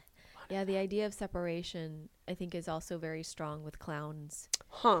them. Yeah, the idea of separation, I think, is also very strong with clowns.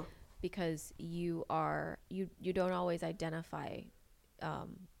 Huh. Because you don't always identify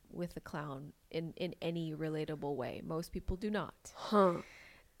with the clown in any relatable way. Most people do not. Huh.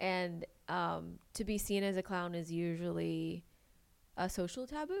 And to be seen as a clown is usually a social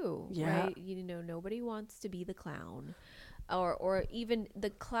taboo, Yeah. right? Nobody wants to be the clown. Or even the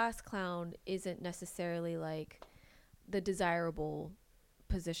class clown isn't necessarily like the desirable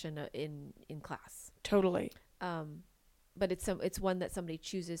position in class. Totally. But it's one that somebody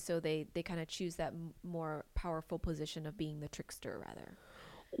chooses, so they kind of choose that more powerful position of being the trickster, rather.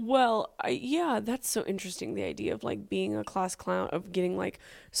 Well, yeah, that's so interesting. The idea of like being a class clown, of getting like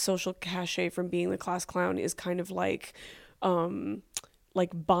social cachet from being the class clown, is kind of like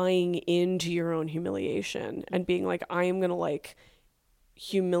buying into your own humiliation and being like, I am gonna like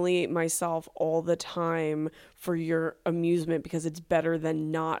humiliate myself all the time for your amusement because it's better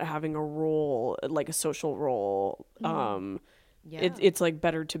than not having a role, like a social role. Yeah. It's like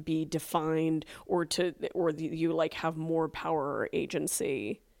better to be defined, or you like have more power or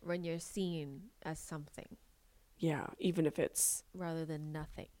agency When you're seen as something. Yeah, even if it's rather than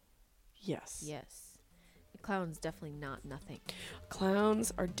nothing. Yes. The clown's definitely not nothing.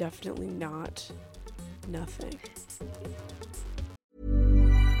 Clowns are definitely not nothing.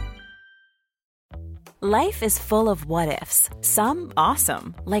 Life is full of what-ifs. Some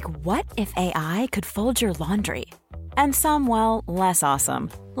awesome, like what if AI could fold your laundry? And some, well, less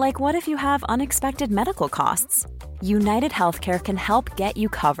awesome, like what if you have unexpected medical costs? United Healthcare can help get you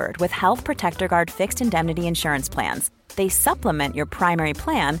covered with Health Protector Guard fixed indemnity insurance plans. They supplement your primary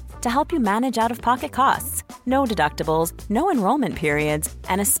plan to help you manage out-of-pocket costs. No deductibles, no enrollment periods,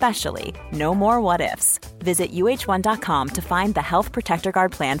 and especially no more what-ifs. Visit uh1.com to find the Health Protector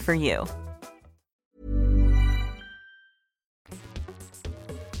Guard plan for you.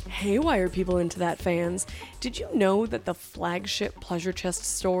 Hey, why are people into that, fans? Did you know that the flagship Pleasure Chest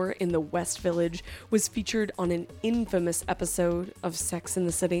store in the West Village was featured on an infamous episode of Sex and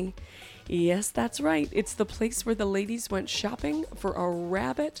the City? Yes, that's right. It's the place where the ladies went shopping for a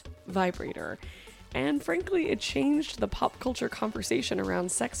rabbit vibrator. And frankly, it changed the pop culture conversation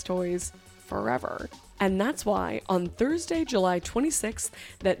around sex toys forever. And that's why on Thursday, July 26th,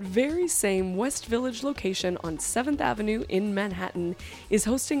 that very same West Village location on 7th Avenue in Manhattan is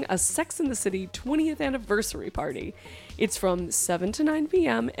hosting a Sex and the City 20th anniversary party. It's from 7 to 9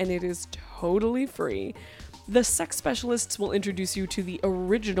 p.m. and it is totally free. The sex specialists will introduce you to the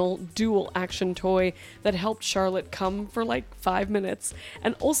original dual action toy that helped Charlotte come for like 5 minutes,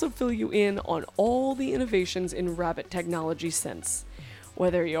 and also fill you in on all the innovations in rabbit technology since.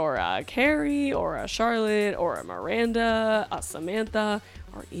 Whether you're a Carrie or a Charlotte or a Miranda, a Samantha,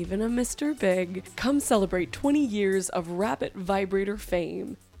 or even a Mr. Big, come celebrate 20 years of rabbit vibrator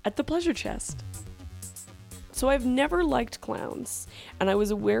fame at the Pleasure Chest. So I've never liked clowns, and I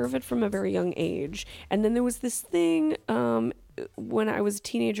was aware of it from a very young age. And then there was this thing when I was a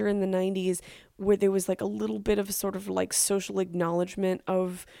teenager in the 90s where there was like a little bit of sort of like social acknowledgement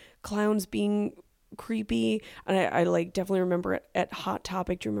of clowns being creepy, and I like definitely remember it at Hot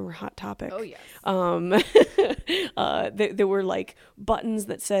Topic. Do you remember Hot Topic? Oh, yes. There were like buttons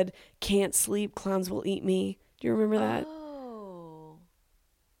that said "Can't sleep, clowns will eat me." Do you remember that? Oh,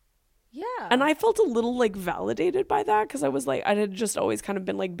 yeah. And I felt a little like validated by that, because I was like, I had just always kind of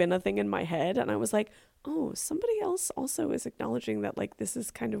been a thing in my head, and I was like, oh, somebody else also is acknowledging that like this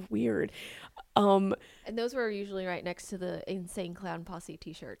is kind of weird. And those were usually right next to the Insane Clown Posse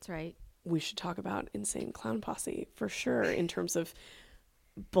t-shirts, right? We should talk about Insane Clown Posse for sure, in terms of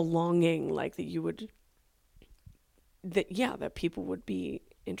belonging, like that people would be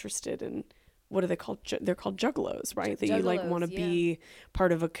interested in. What are they called? They're called juggalos, right? That you like want to be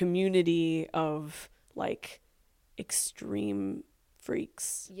part of a community of like extreme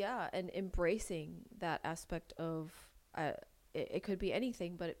freaks. Yeah, and embracing that aspect of it could be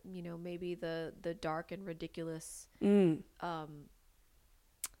anything, but maybe the dark and ridiculous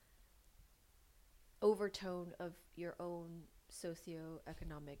overtone of your own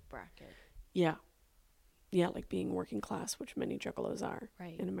socioeconomic bracket. Yeah, like being working class, which many juggalos are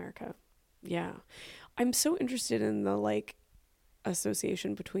in America. Yeah, I'm so interested in the like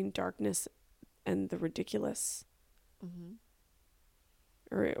association between darkness and the ridiculous, Mm-hmm.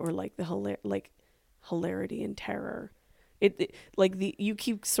 or like the hilarity and terror. It like you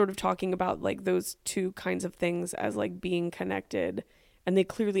keep sort of talking about like those two kinds of things as like being connected, and they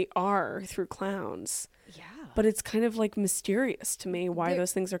clearly are through clowns. Yeah. But it's kind of like mysterious to me why There-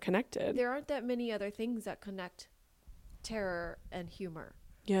 those things are connected. There aren't that many other things that connect terror and humor.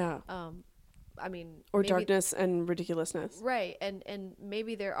 Yeah. I mean, Or maybe- darkness and ridiculousness. Right. And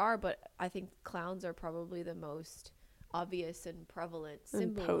maybe there are, but I think clowns are probably the most obvious and prevalent And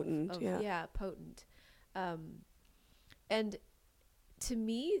symbol potent, of yeah. potent. And to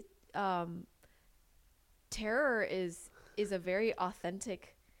me, terror is a very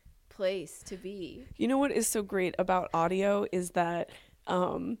authentic place to be. You know what is so great about audio is that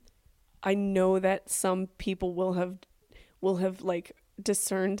I know that some people will have like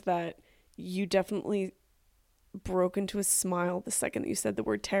discerned that you definitely broke into a smile the second that you said the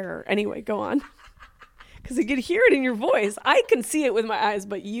word terror. Anyway, go on. Because I could hear it in your voice. I can see it with my eyes,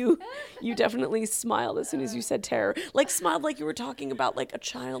 but you definitely smiled as soon as you said terror. Like smiled like you were talking about like a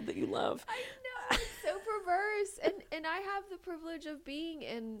child that you love. I know, it's so perverse, and I have the privilege of being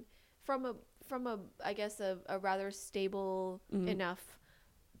in from a I guess a rather stable enough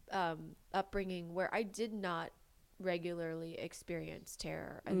upbringing where I did not regularly experience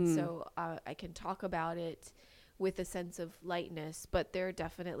terror, and so I can talk about it with a sense of lightness. But there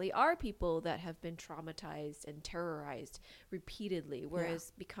definitely are people that have been traumatized and terrorized repeatedly,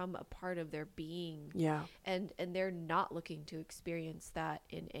 whereas become a part of their being. Yeah. And they're not looking to experience that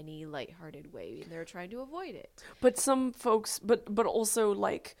in any lighthearted way, and they're trying to avoid it. But some folks, but also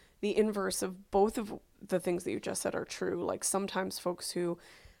like the inverse of both of the things that you just said are true. Like sometimes folks who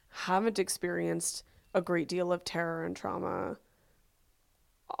haven't experienced a great deal of terror and trauma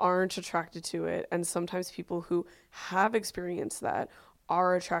aren't attracted to it, and sometimes people who have experienced that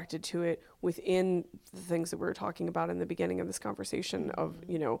are attracted to it within the things that we were talking about in the beginning of this conversation of,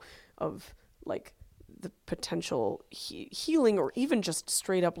 you know, of like the potential healing or even just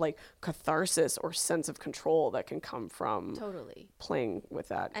straight up like catharsis or sense of control that can come from Totally. playing with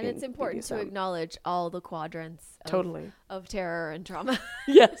that. And it's important to BDSM. acknowledge all the quadrants of, Totally. of terror and trauma.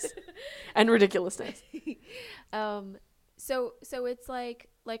 Yes. And ridiculousness. So it's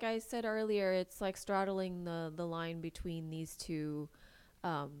like I said earlier, it's like straddling the line between these two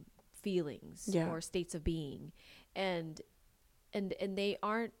feelings or states of being, and they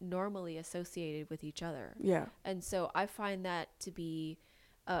aren't normally associated with each other. Yeah. And so I find that to be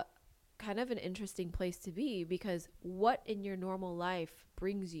a kind of an interesting place to be, because what in your normal life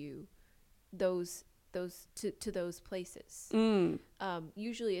brings you those to those places?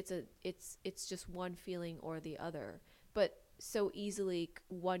 Usually it's just one feeling or the other, but so easily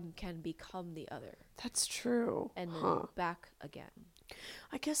one can become the other. That's true. And then back again.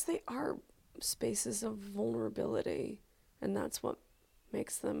 I guess they are spaces of vulnerability, and that's what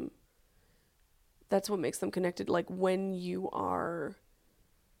makes them connected. Like when you are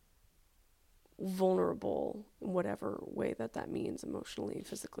vulnerable in whatever way that means, emotionally,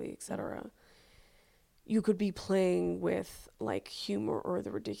 physically, etc., you could be playing with like humor or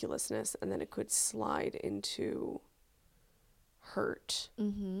the ridiculousness, and then it could slide into hurt.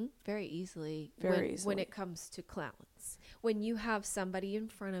 Very easily. Very easily. When it comes to clowns, when you have somebody in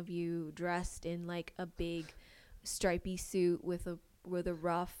front of you dressed in like a big stripy suit with a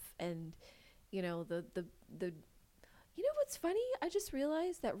ruff, and you know the you know what's funny? I just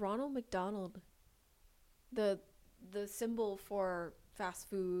realized that Ronald McDonald, the symbol for fast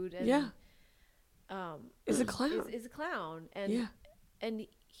food and is a clown. Is a clown, and and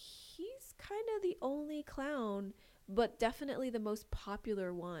he's kind of the only clown, but definitely the most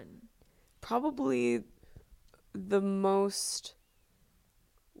popular one. Probably the most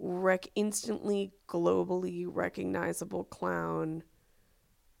instantly globally recognizable clown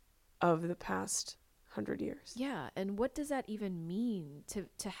of the past 100 years. Yeah, and what does that even mean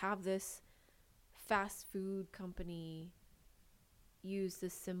to have this fast food company use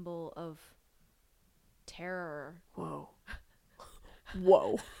this symbol of terror? Whoa.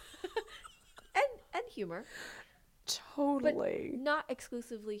 and humor. Totally. But not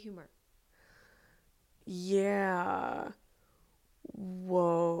exclusively humor. Yeah.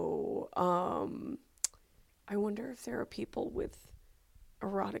 Whoa. I wonder if there are people with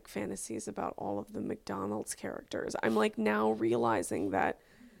erotic fantasies about all of the McDonald's characters. I'm like now realizing that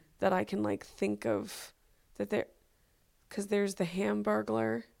I can like think of that there, because there's the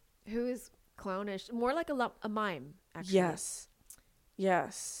Hamburglar, who is clownish, more like a mime, actually.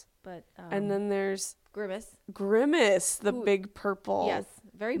 Yes. But and then there's Grimace, the big purple. Yes,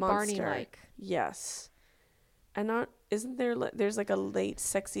 very monster. Barney-like. Yes. And isn't there, there's like a late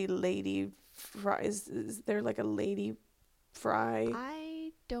sexy lady fry? Is there like a lady fry?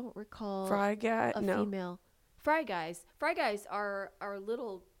 I don't recall Fry guy? a No. female. Fry guys. Fry guys are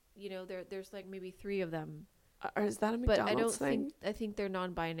little, there's like maybe 3 of them. Or is that a But McDonald's thing? I think they're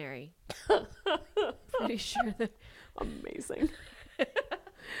non-binary. Pretty sure that. Amazing.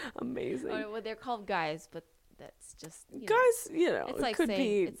 Amazing. Well, they're called guys, but that's just Guys, It's it like could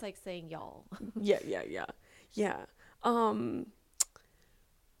saying be. it's like saying y'all. Yeah.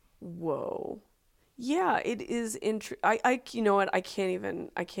 Whoa. Yeah, it is I you know what? I can't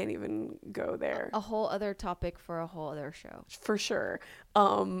even go there. A whole other topic for a whole other show. For sure.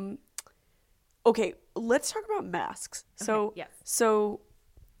 Okay, let's talk about masks. So, yes. So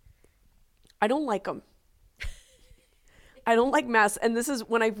I don't like them. I don't like masks, and this is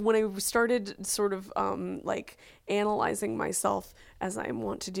when I started sort of like analyzing myself, as I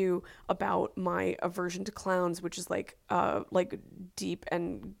want to do, about my aversion to clowns, which is like deep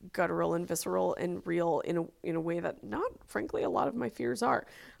and guttural and visceral and real in a way that not frankly a lot of my fears are.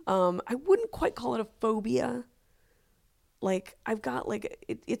 I wouldn't quite call it a phobia. Like I've got like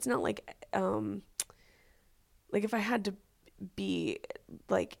it's not like if I had to be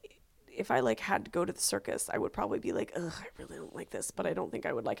like. If I like had to go to the circus, I would probably be like, ugh, I really don't like this, but I don't think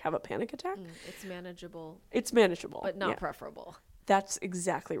I would like have a panic attack. It's manageable. It's manageable, but not preferable. That's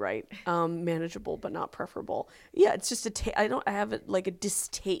exactly right. Manageable, but not preferable. Yeah, it's just I have like a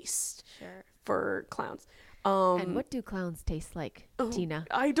distaste for clowns. And what do clowns taste like, Tina?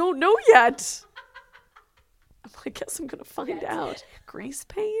 I don't know yet. I guess I'm gonna find out. Grease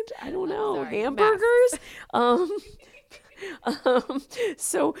paint? I don't know. Sorry, hamburgers?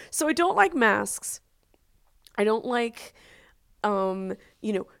 So I don't like masks. I don't like,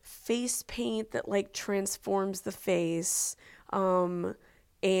 face paint that like transforms the face, and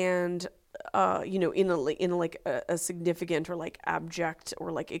in a significant or like abject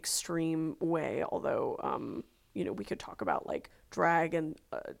or like extreme way. Although, we could talk about like drag and,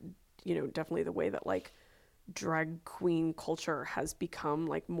 definitely the way that like drag queen culture has become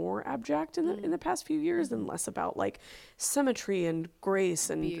like more abject in the past few years and less about like symmetry and grace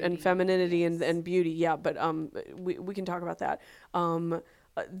and femininity and beauty. Yeah, but we can talk about that.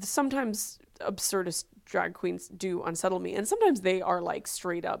 Sometimes absurdist drag queens do unsettle me, and sometimes they are like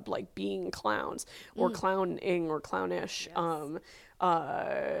straight up like being clowns or clowning or clownish. Yes.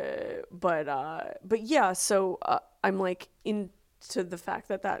 But yeah, so I'm like into the fact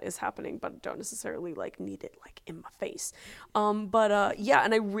that is happening, but don't necessarily like need it like in my face. Yeah,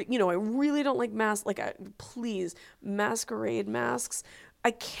 and I really don't like masks. Like, please, masquerade masks.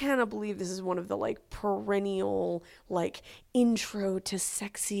 I cannot believe this is one of the like perennial like intro to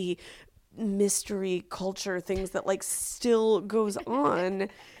sexy mystery culture things that like still goes on.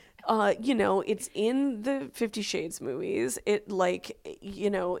 It's in the 50 Shades movies. It like,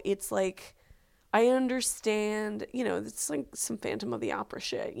 it's like, I understand, it's like some Phantom of the Opera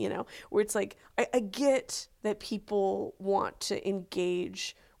shit, where it's like, I get that people want to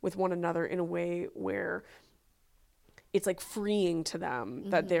engage with one another in a way where it's like freeing to them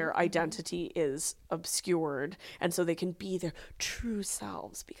that their identity is obscured, and so they can be their true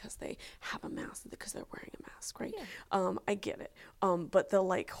selves because they have a mask, because they're wearing a mask, right? Yeah. I get it. But the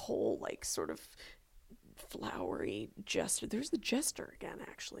like whole like sort of flowery jester, there's the jester again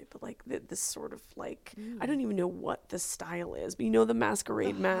actually, but like this sort of like I don't even know what the style is, but the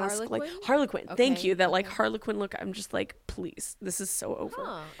masquerade mask, Harlequin? like Harlequin. Okay. Thank you. That like Harlequin look, I'm just like, please, this is so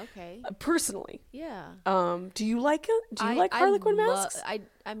over. Okay. Personally, yeah. Do you like it? Do you like Harlequin masks?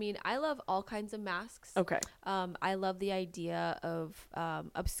 I mean, I love all kinds of masks. Okay. I love the idea of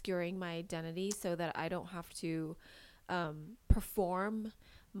obscuring my identity so that I don't have to perform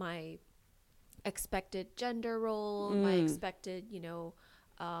my expected gender role, my expected,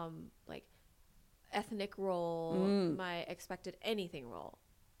 like ethnic role, my expected anything role.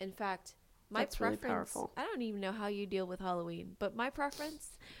 In fact, my That's preference, really powerful. I don't even know how you deal with Halloween, but my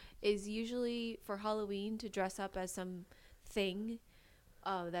preference is usually for Halloween to dress up as something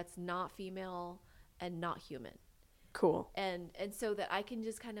that's not female and not human. Cool. And so that I can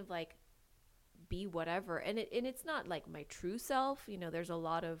just kind of like be whatever. And it's not like my true self. There's a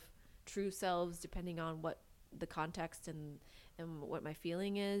lot of true selves depending on what the context and what my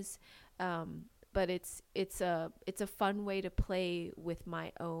feeling is. But it's a fun way to play with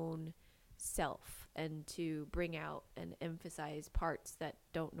my own self and to bring out and emphasize parts that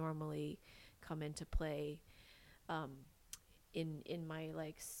don't normally come into play in my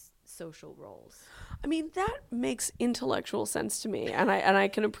like social roles. I mean, that makes intellectual sense to me, and I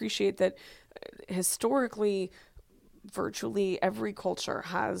can appreciate that historically virtually every culture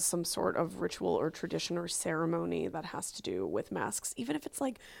has some sort of ritual or tradition or ceremony that has to do with masks, even if it's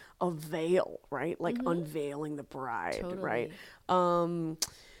like a veil, right? Like unveiling the bride, right?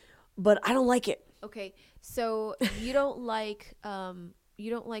 But I don't like it. Okay, so you don't like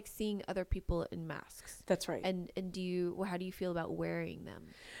seeing other people in masks. That's right. And how do you feel about wearing them?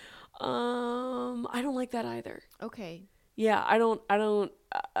 I don't like that either. Okay. Yeah, I don't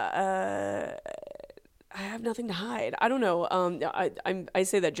I have nothing to hide. I don't know. I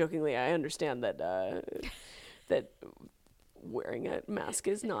say that jokingly. I understand that that wearing a mask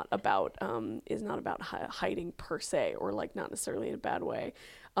is not about hiding per se, or like not necessarily in a bad way.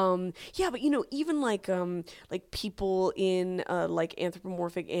 Yeah, but even like people in like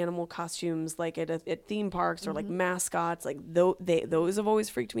anthropomorphic animal costumes, like at theme parks, or like mascots, like those have always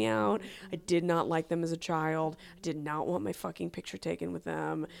freaked me out. I did not like them as a child. I did not want my fucking picture taken with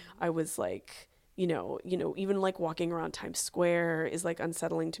them. I was like, even like walking around Times Square is like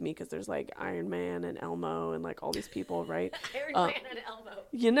unsettling to me, because there's like Iron Man and Elmo and like all these people, right? Iron Man and Elmo.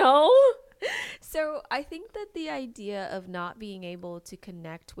 So I think that the idea of not being able to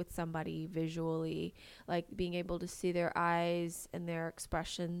connect with somebody visually, like being able to see their eyes and their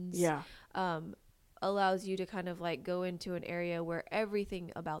expressions, allows you to kind of like go into an area where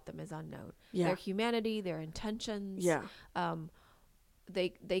everything about them is unknown. Their humanity, their intentions.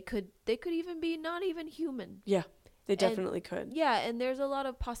 They could even be not even human. Yeah, they definitely could. Yeah, and there's a lot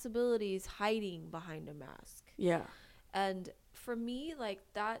of possibilities hiding behind a mask. Yeah. And for me, like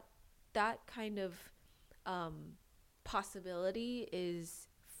that kind of possibility is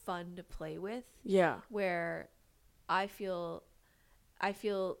fun to play with. Yeah. Where I feel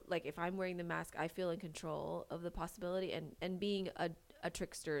like if I'm wearing the mask, I feel in control of the possibility, and being a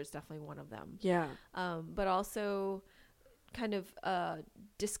trickster is definitely one of them. Yeah. But also kind of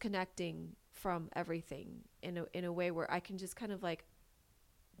disconnecting from everything in a way where I can just kind of like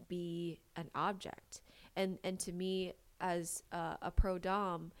be an object. And to me, as a pro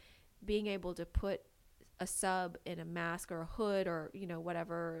dom, being able to put a sub in a mask or a hood or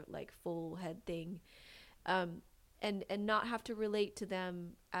whatever, like full head thing, and not have to relate to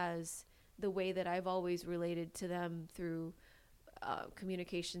them as the way that I've always related to them through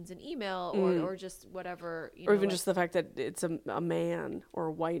communications and email or just whatever, or even just the fact that it's a man or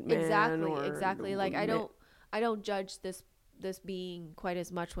a white man. Exactly. Like I don't judge this being quite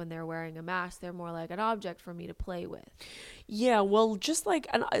as much when they're wearing a mask. They're more like an object for me to play with. Yeah, well, just like,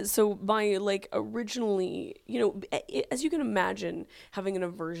 so my, like, originally, as you can imagine, having an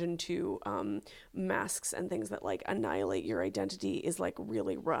aversion to masks and things that like annihilate your identity is like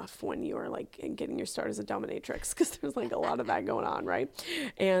really rough when you're like getting your start as a dominatrix, because there's like a lot of that going on, right?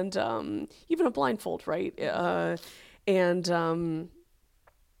 And even a blindfold, right? But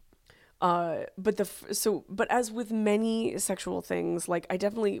as with many sexual things, like I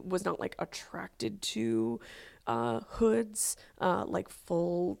definitely was not like attracted to hoods, like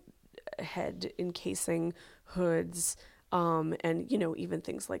full head encasing hoods, and even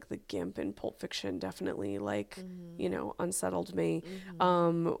things like the GIMP in Pulp Fiction definitely like unsettled me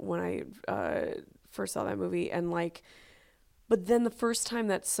when I first saw that movie. And like, but then the first time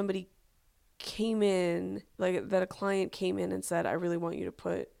that somebody came in, like that a client came in and said, I really want you to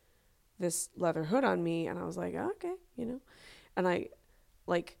put this leather hood on me, and I was like, okay, and I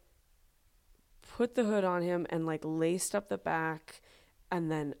like put the hood on him and like laced up the back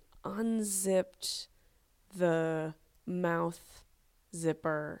and then unzipped the mouth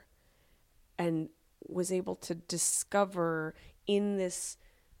zipper and was able to discover in this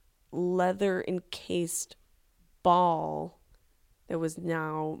leather encased ball that was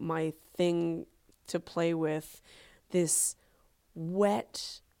now my thing to play with, this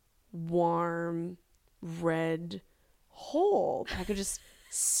wet, warm, red hole that I could just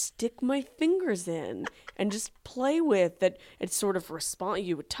stick my fingers in and just play with. That it sort of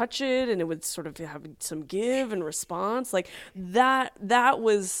you would touch it and it would sort of have some give and response, like that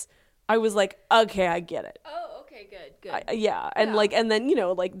was, I was like, okay, I get it. Oh, okay, good. Like, and then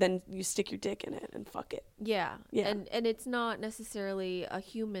then you stick your dick in it and fuck it. Yeah. And it's not necessarily a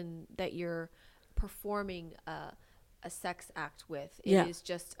human that you're performing a sex act with. It is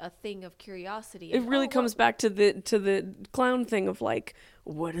just a thing of curiosity. It really comes back to the clown thing of like,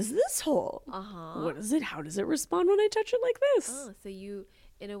 what is this hole? What is it? How does it respond when I touch it like this? Oh, so you,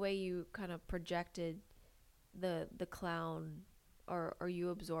 in a way, you kind of projected the clown, or you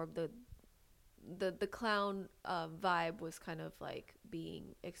absorbed the clown vibe was kind of like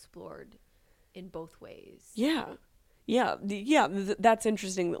being explored in both ways. That's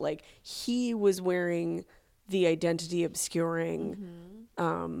interesting that like he was wearing the identity obscuring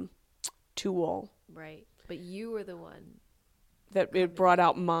tool, right, but you were the one. that it brought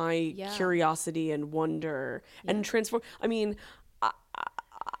out my Yeah. curiosity and wonder and transform. I mean,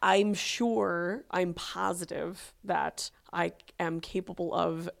 I'm sure, I'm positive that I am capable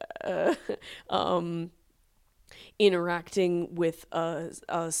of interacting with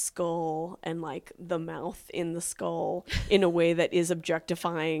a skull and like the mouth in the skull in a way that is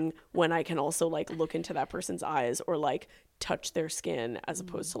objectifying, when I can also like look into that person's eyes or like touch their skin, as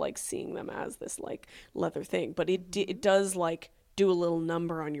opposed to like seeing them as this like leather thing. But it does like do a little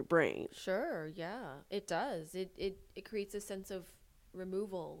number on your brain. Sure, yeah, it does. It creates a sense of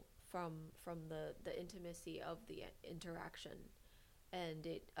removal from the intimacy of the interaction, and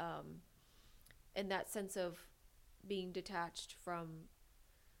it and that sense of being detached from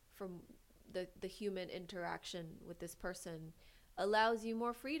the human interaction with this person allows you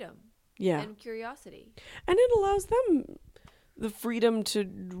more freedom and curiosity, and it allows them the freedom to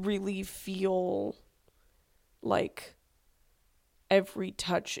really feel like every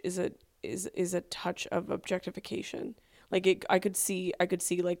touch is a touch of objectification. Like I could see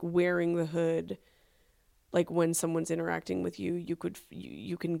like wearing the hood, like when someone's interacting with you, you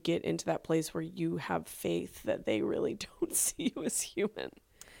can get into that place where you have faith that they really don't see you as human.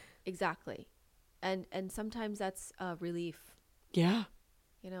 exactly, and sometimes that's a relief, Yeah.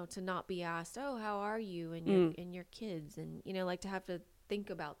 to not be asked, oh, how are you, and your kids, and like to have to think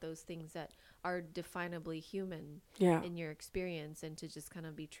about those things that are definably human in your experience, and to just kind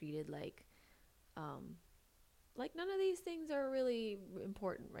of be treated like none of these things are really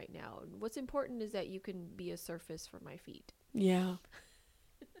important right now. What's important is that you can be a surface for my feet. Yeah.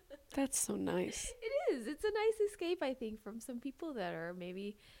 That's so nice. It is. It's a nice escape, I think, from some people that are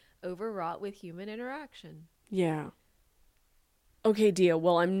maybe overwrought with human interaction. Yeah. Okay, Dia.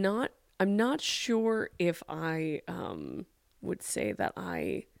 Well, I'm not sure if I would say that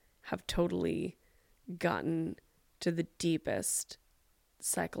I have totally gotten to the deepest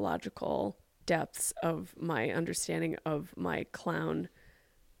psychological depths of my understanding of my clown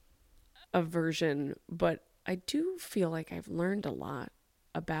aversion, but I do feel like I've learned a lot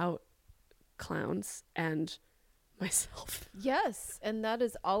about clowns and myself. Yes, and that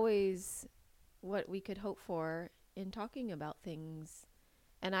is always what we could hope for in talking about things.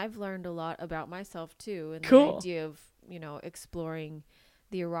 And I've learned a lot about myself too, and Cool. the idea of, exploring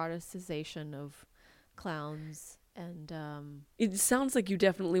the eroticization of clowns. And It sounds like you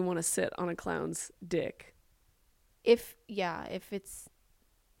definitely want to sit on a clown's dick. if it's,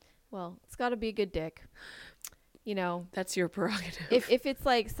 well, it's got to be a good dick. That's your prerogative. If it's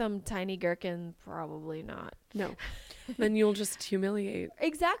like some tiny gherkin, probably not. No. Then you'll just humiliate.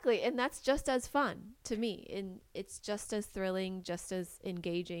 Exactly. And that's just as fun to me. And it's just as thrilling, just as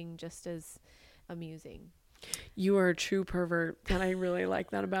engaging, just as amusing. You are a true pervert, and I really like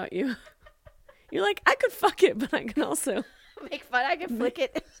that about you. You're like, I could fuck it, but I can also Make fun. I can flick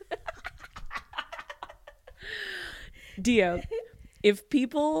it. Dia, if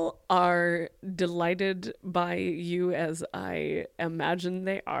people are delighted by you as I imagine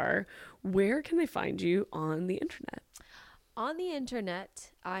they are, where can they find you on the internet? On the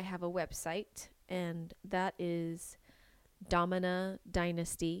internet, I have a website, and that is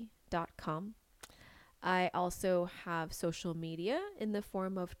dominadynasty.com. I also have social media in the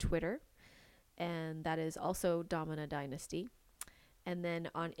form of Twitter, and that is also Domina Dynasty. And then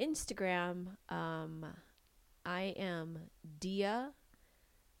on Instagram, I am Dia__dynasty.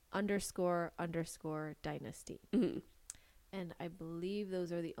 Mm-hmm. And I believe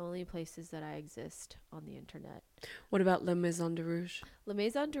those are the only places that I exist on the internet. What about La Maison de Rouge? La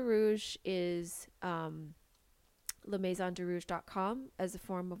Maison de Rouge is lamaisonderouge.com as a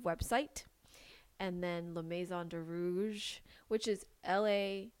form of website. And then La Maison de Rouge, which is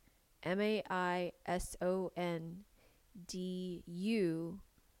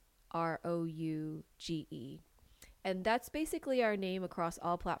LAMAISONDUROUGE. And that's basically our name across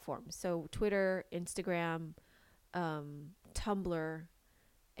all platforms. So Twitter, Instagram, Tumblr,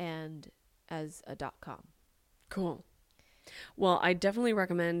 and as a .com. Cool. Well, I definitely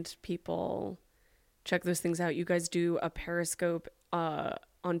recommend people check those things out. You guys do a Periscope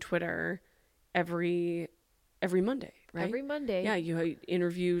on Twitter every Monday, right? Every Monday. Yeah, you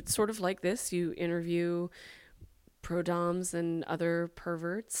interview sort of like this. You interview pro-doms and other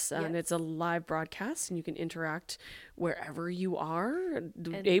perverts, and it's a live broadcast, and you can interact wherever you are,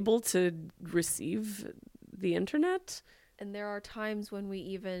 able to receive the internet. And there are times when we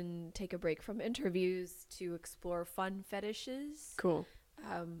even take a break from interviews to explore fun fetishes. Cool.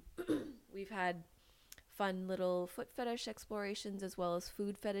 We've had fun little foot fetish explorations as well as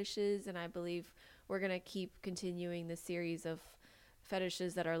food fetishes, and I believe we're going to keep continuing the series of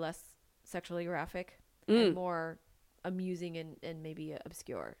fetishes that are less sexually graphic. and more amusing and maybe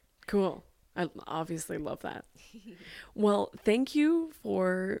obscure. Cool. I obviously love that. Well, thank you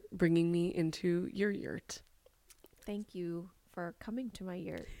for bringing me into your yurt. Thank you for coming to my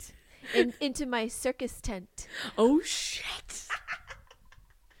yurt. Into my circus tent. Oh, shit.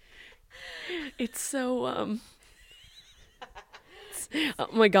 It's so, oh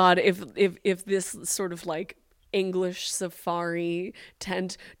my God, if this sort of like English safari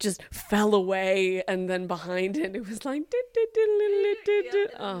tent just fell away and then behind it was like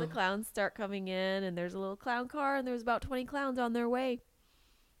The clowns start coming in and there's a little clown car and there's about 20 clowns on their way.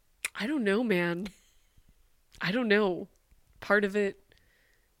 I don't know, man. I don't know. Part of it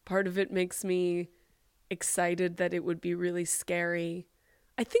makes me excited that it would be really scary.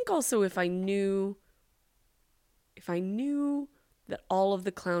 I think also if I knew that all of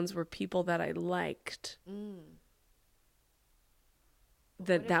the clowns were people that I liked,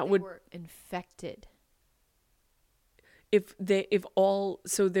 that would were infected. If they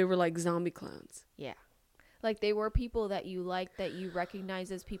were like zombie clowns. Yeah. Like they were people that you liked, that you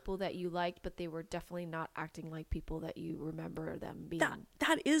recognized as people that you liked, but they were definitely not acting like people that you remember them being.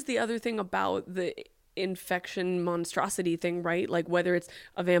 That is the other thing about the infection monstrosity thing, right? Like whether it's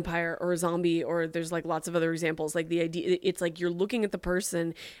a vampire or a zombie, or there's like lots of other examples, like the idea, it's like you're looking at the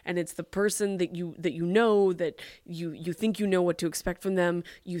person and it's the person that you know, that you think you know what to expect from them,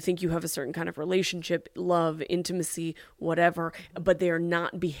 you think you have a certain kind of relationship, love, intimacy, whatever, but they are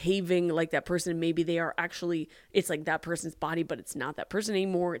not behaving like that person. Maybe they are actually, it's like that person's body, but it's not that person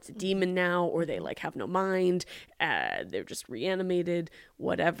anymore, it's a demon now, or they like have no mind, they're just reanimated,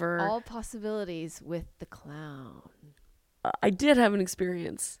 whatever. All possibilities with the clown. I did have an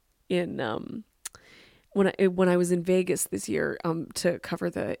experience in when I was in Vegas this year to cover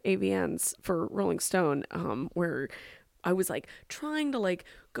the AVNs for Rolling Stone, where I was like trying to like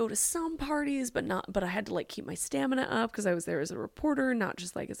go to some parties, but I had to like keep my stamina up because I was there as a reporter, not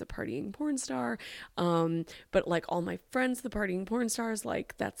just like as a partying porn star. But like all my friends, the partying porn stars,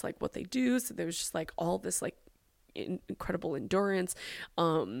 like that's like what they do. So there was just like all this like incredible endurance.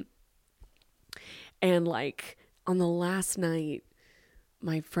 And like on the last night,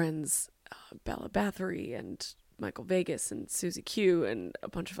 my friends Bella Bathory and Michael Vegas and Susie Q and a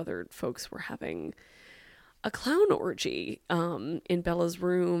bunch of other folks were having a clown orgy in Bella's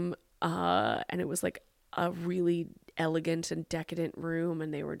room, and it was like a really elegant and decadent room,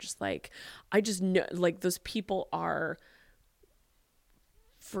 and they were just like, I just know like those people are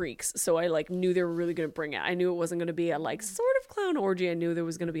freaks, so I like knew they were really going to bring it. I knew it wasn't going to be a like sort of clown orgy. I knew there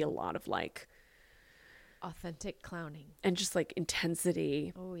was going to be a lot of like authentic clowning and just like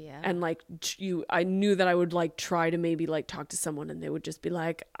intensity. Oh yeah. And like I knew that I would like try to maybe like talk to someone and they would just be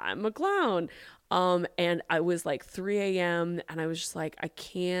like, I'm a clown. And I was like 3 a.m. and I was just like, I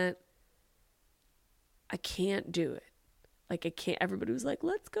can't do it. Like I can't. Everybody was like,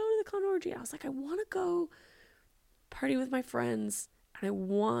 let's go to the clown orgy. I was like, I want to go party with my friends and I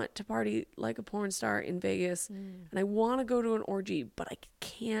want to party like a porn star in Vegas and I want to go to an orgy, but I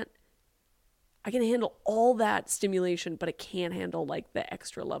can't. I can handle all that stimulation, but I can't handle like the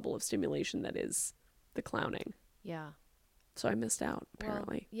extra level of stimulation that is the clowning. Yeah. So I missed out,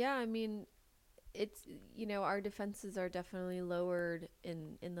 apparently. Well, yeah, I mean, it's, you know, our defenses are definitely lowered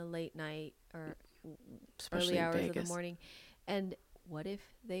in the late night or Especially early hours Vegas. of the morning. And what if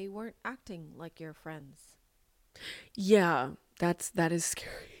they weren't acting like your friends? Yeah, that is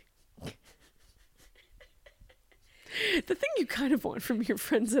scary. The thing you kind of want from your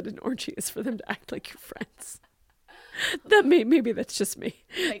friends at an orgy is for them to act like your friends. That maybe that's just me.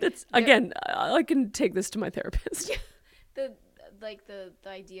 Like, that's again, I can take this to my therapist. The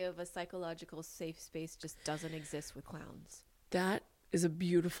idea of a psychological safe space just doesn't exist with clowns. That is a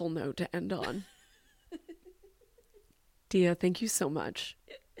beautiful note to end on. Dia, thank you so much.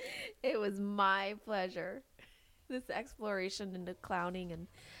 It was my pleasure. This exploration into clowning and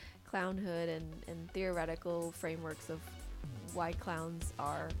clownhood and theoretical frameworks of why clowns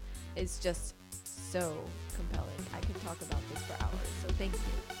is just so compelling. I could talk about this for hours, so thank you.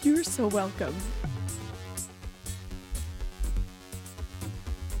 You're so welcome.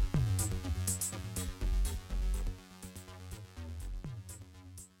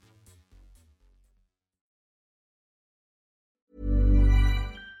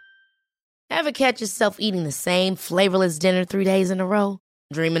 Ever catch yourself eating the same flavorless dinner 3 days in a row?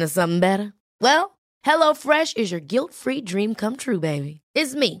 Dreaming of something better? Well, HelloFresh is your guilt-free dream come true, baby.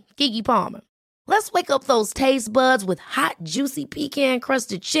 It's me, Keke Palmer. Let's wake up those taste buds with hot, juicy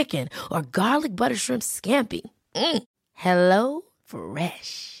pecan-crusted chicken or garlic butter shrimp scampi. Hello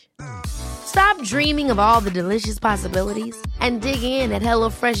Fresh. Stop dreaming of all the delicious possibilities and dig in at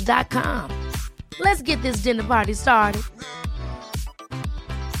HelloFresh.com. Let's get this dinner party started.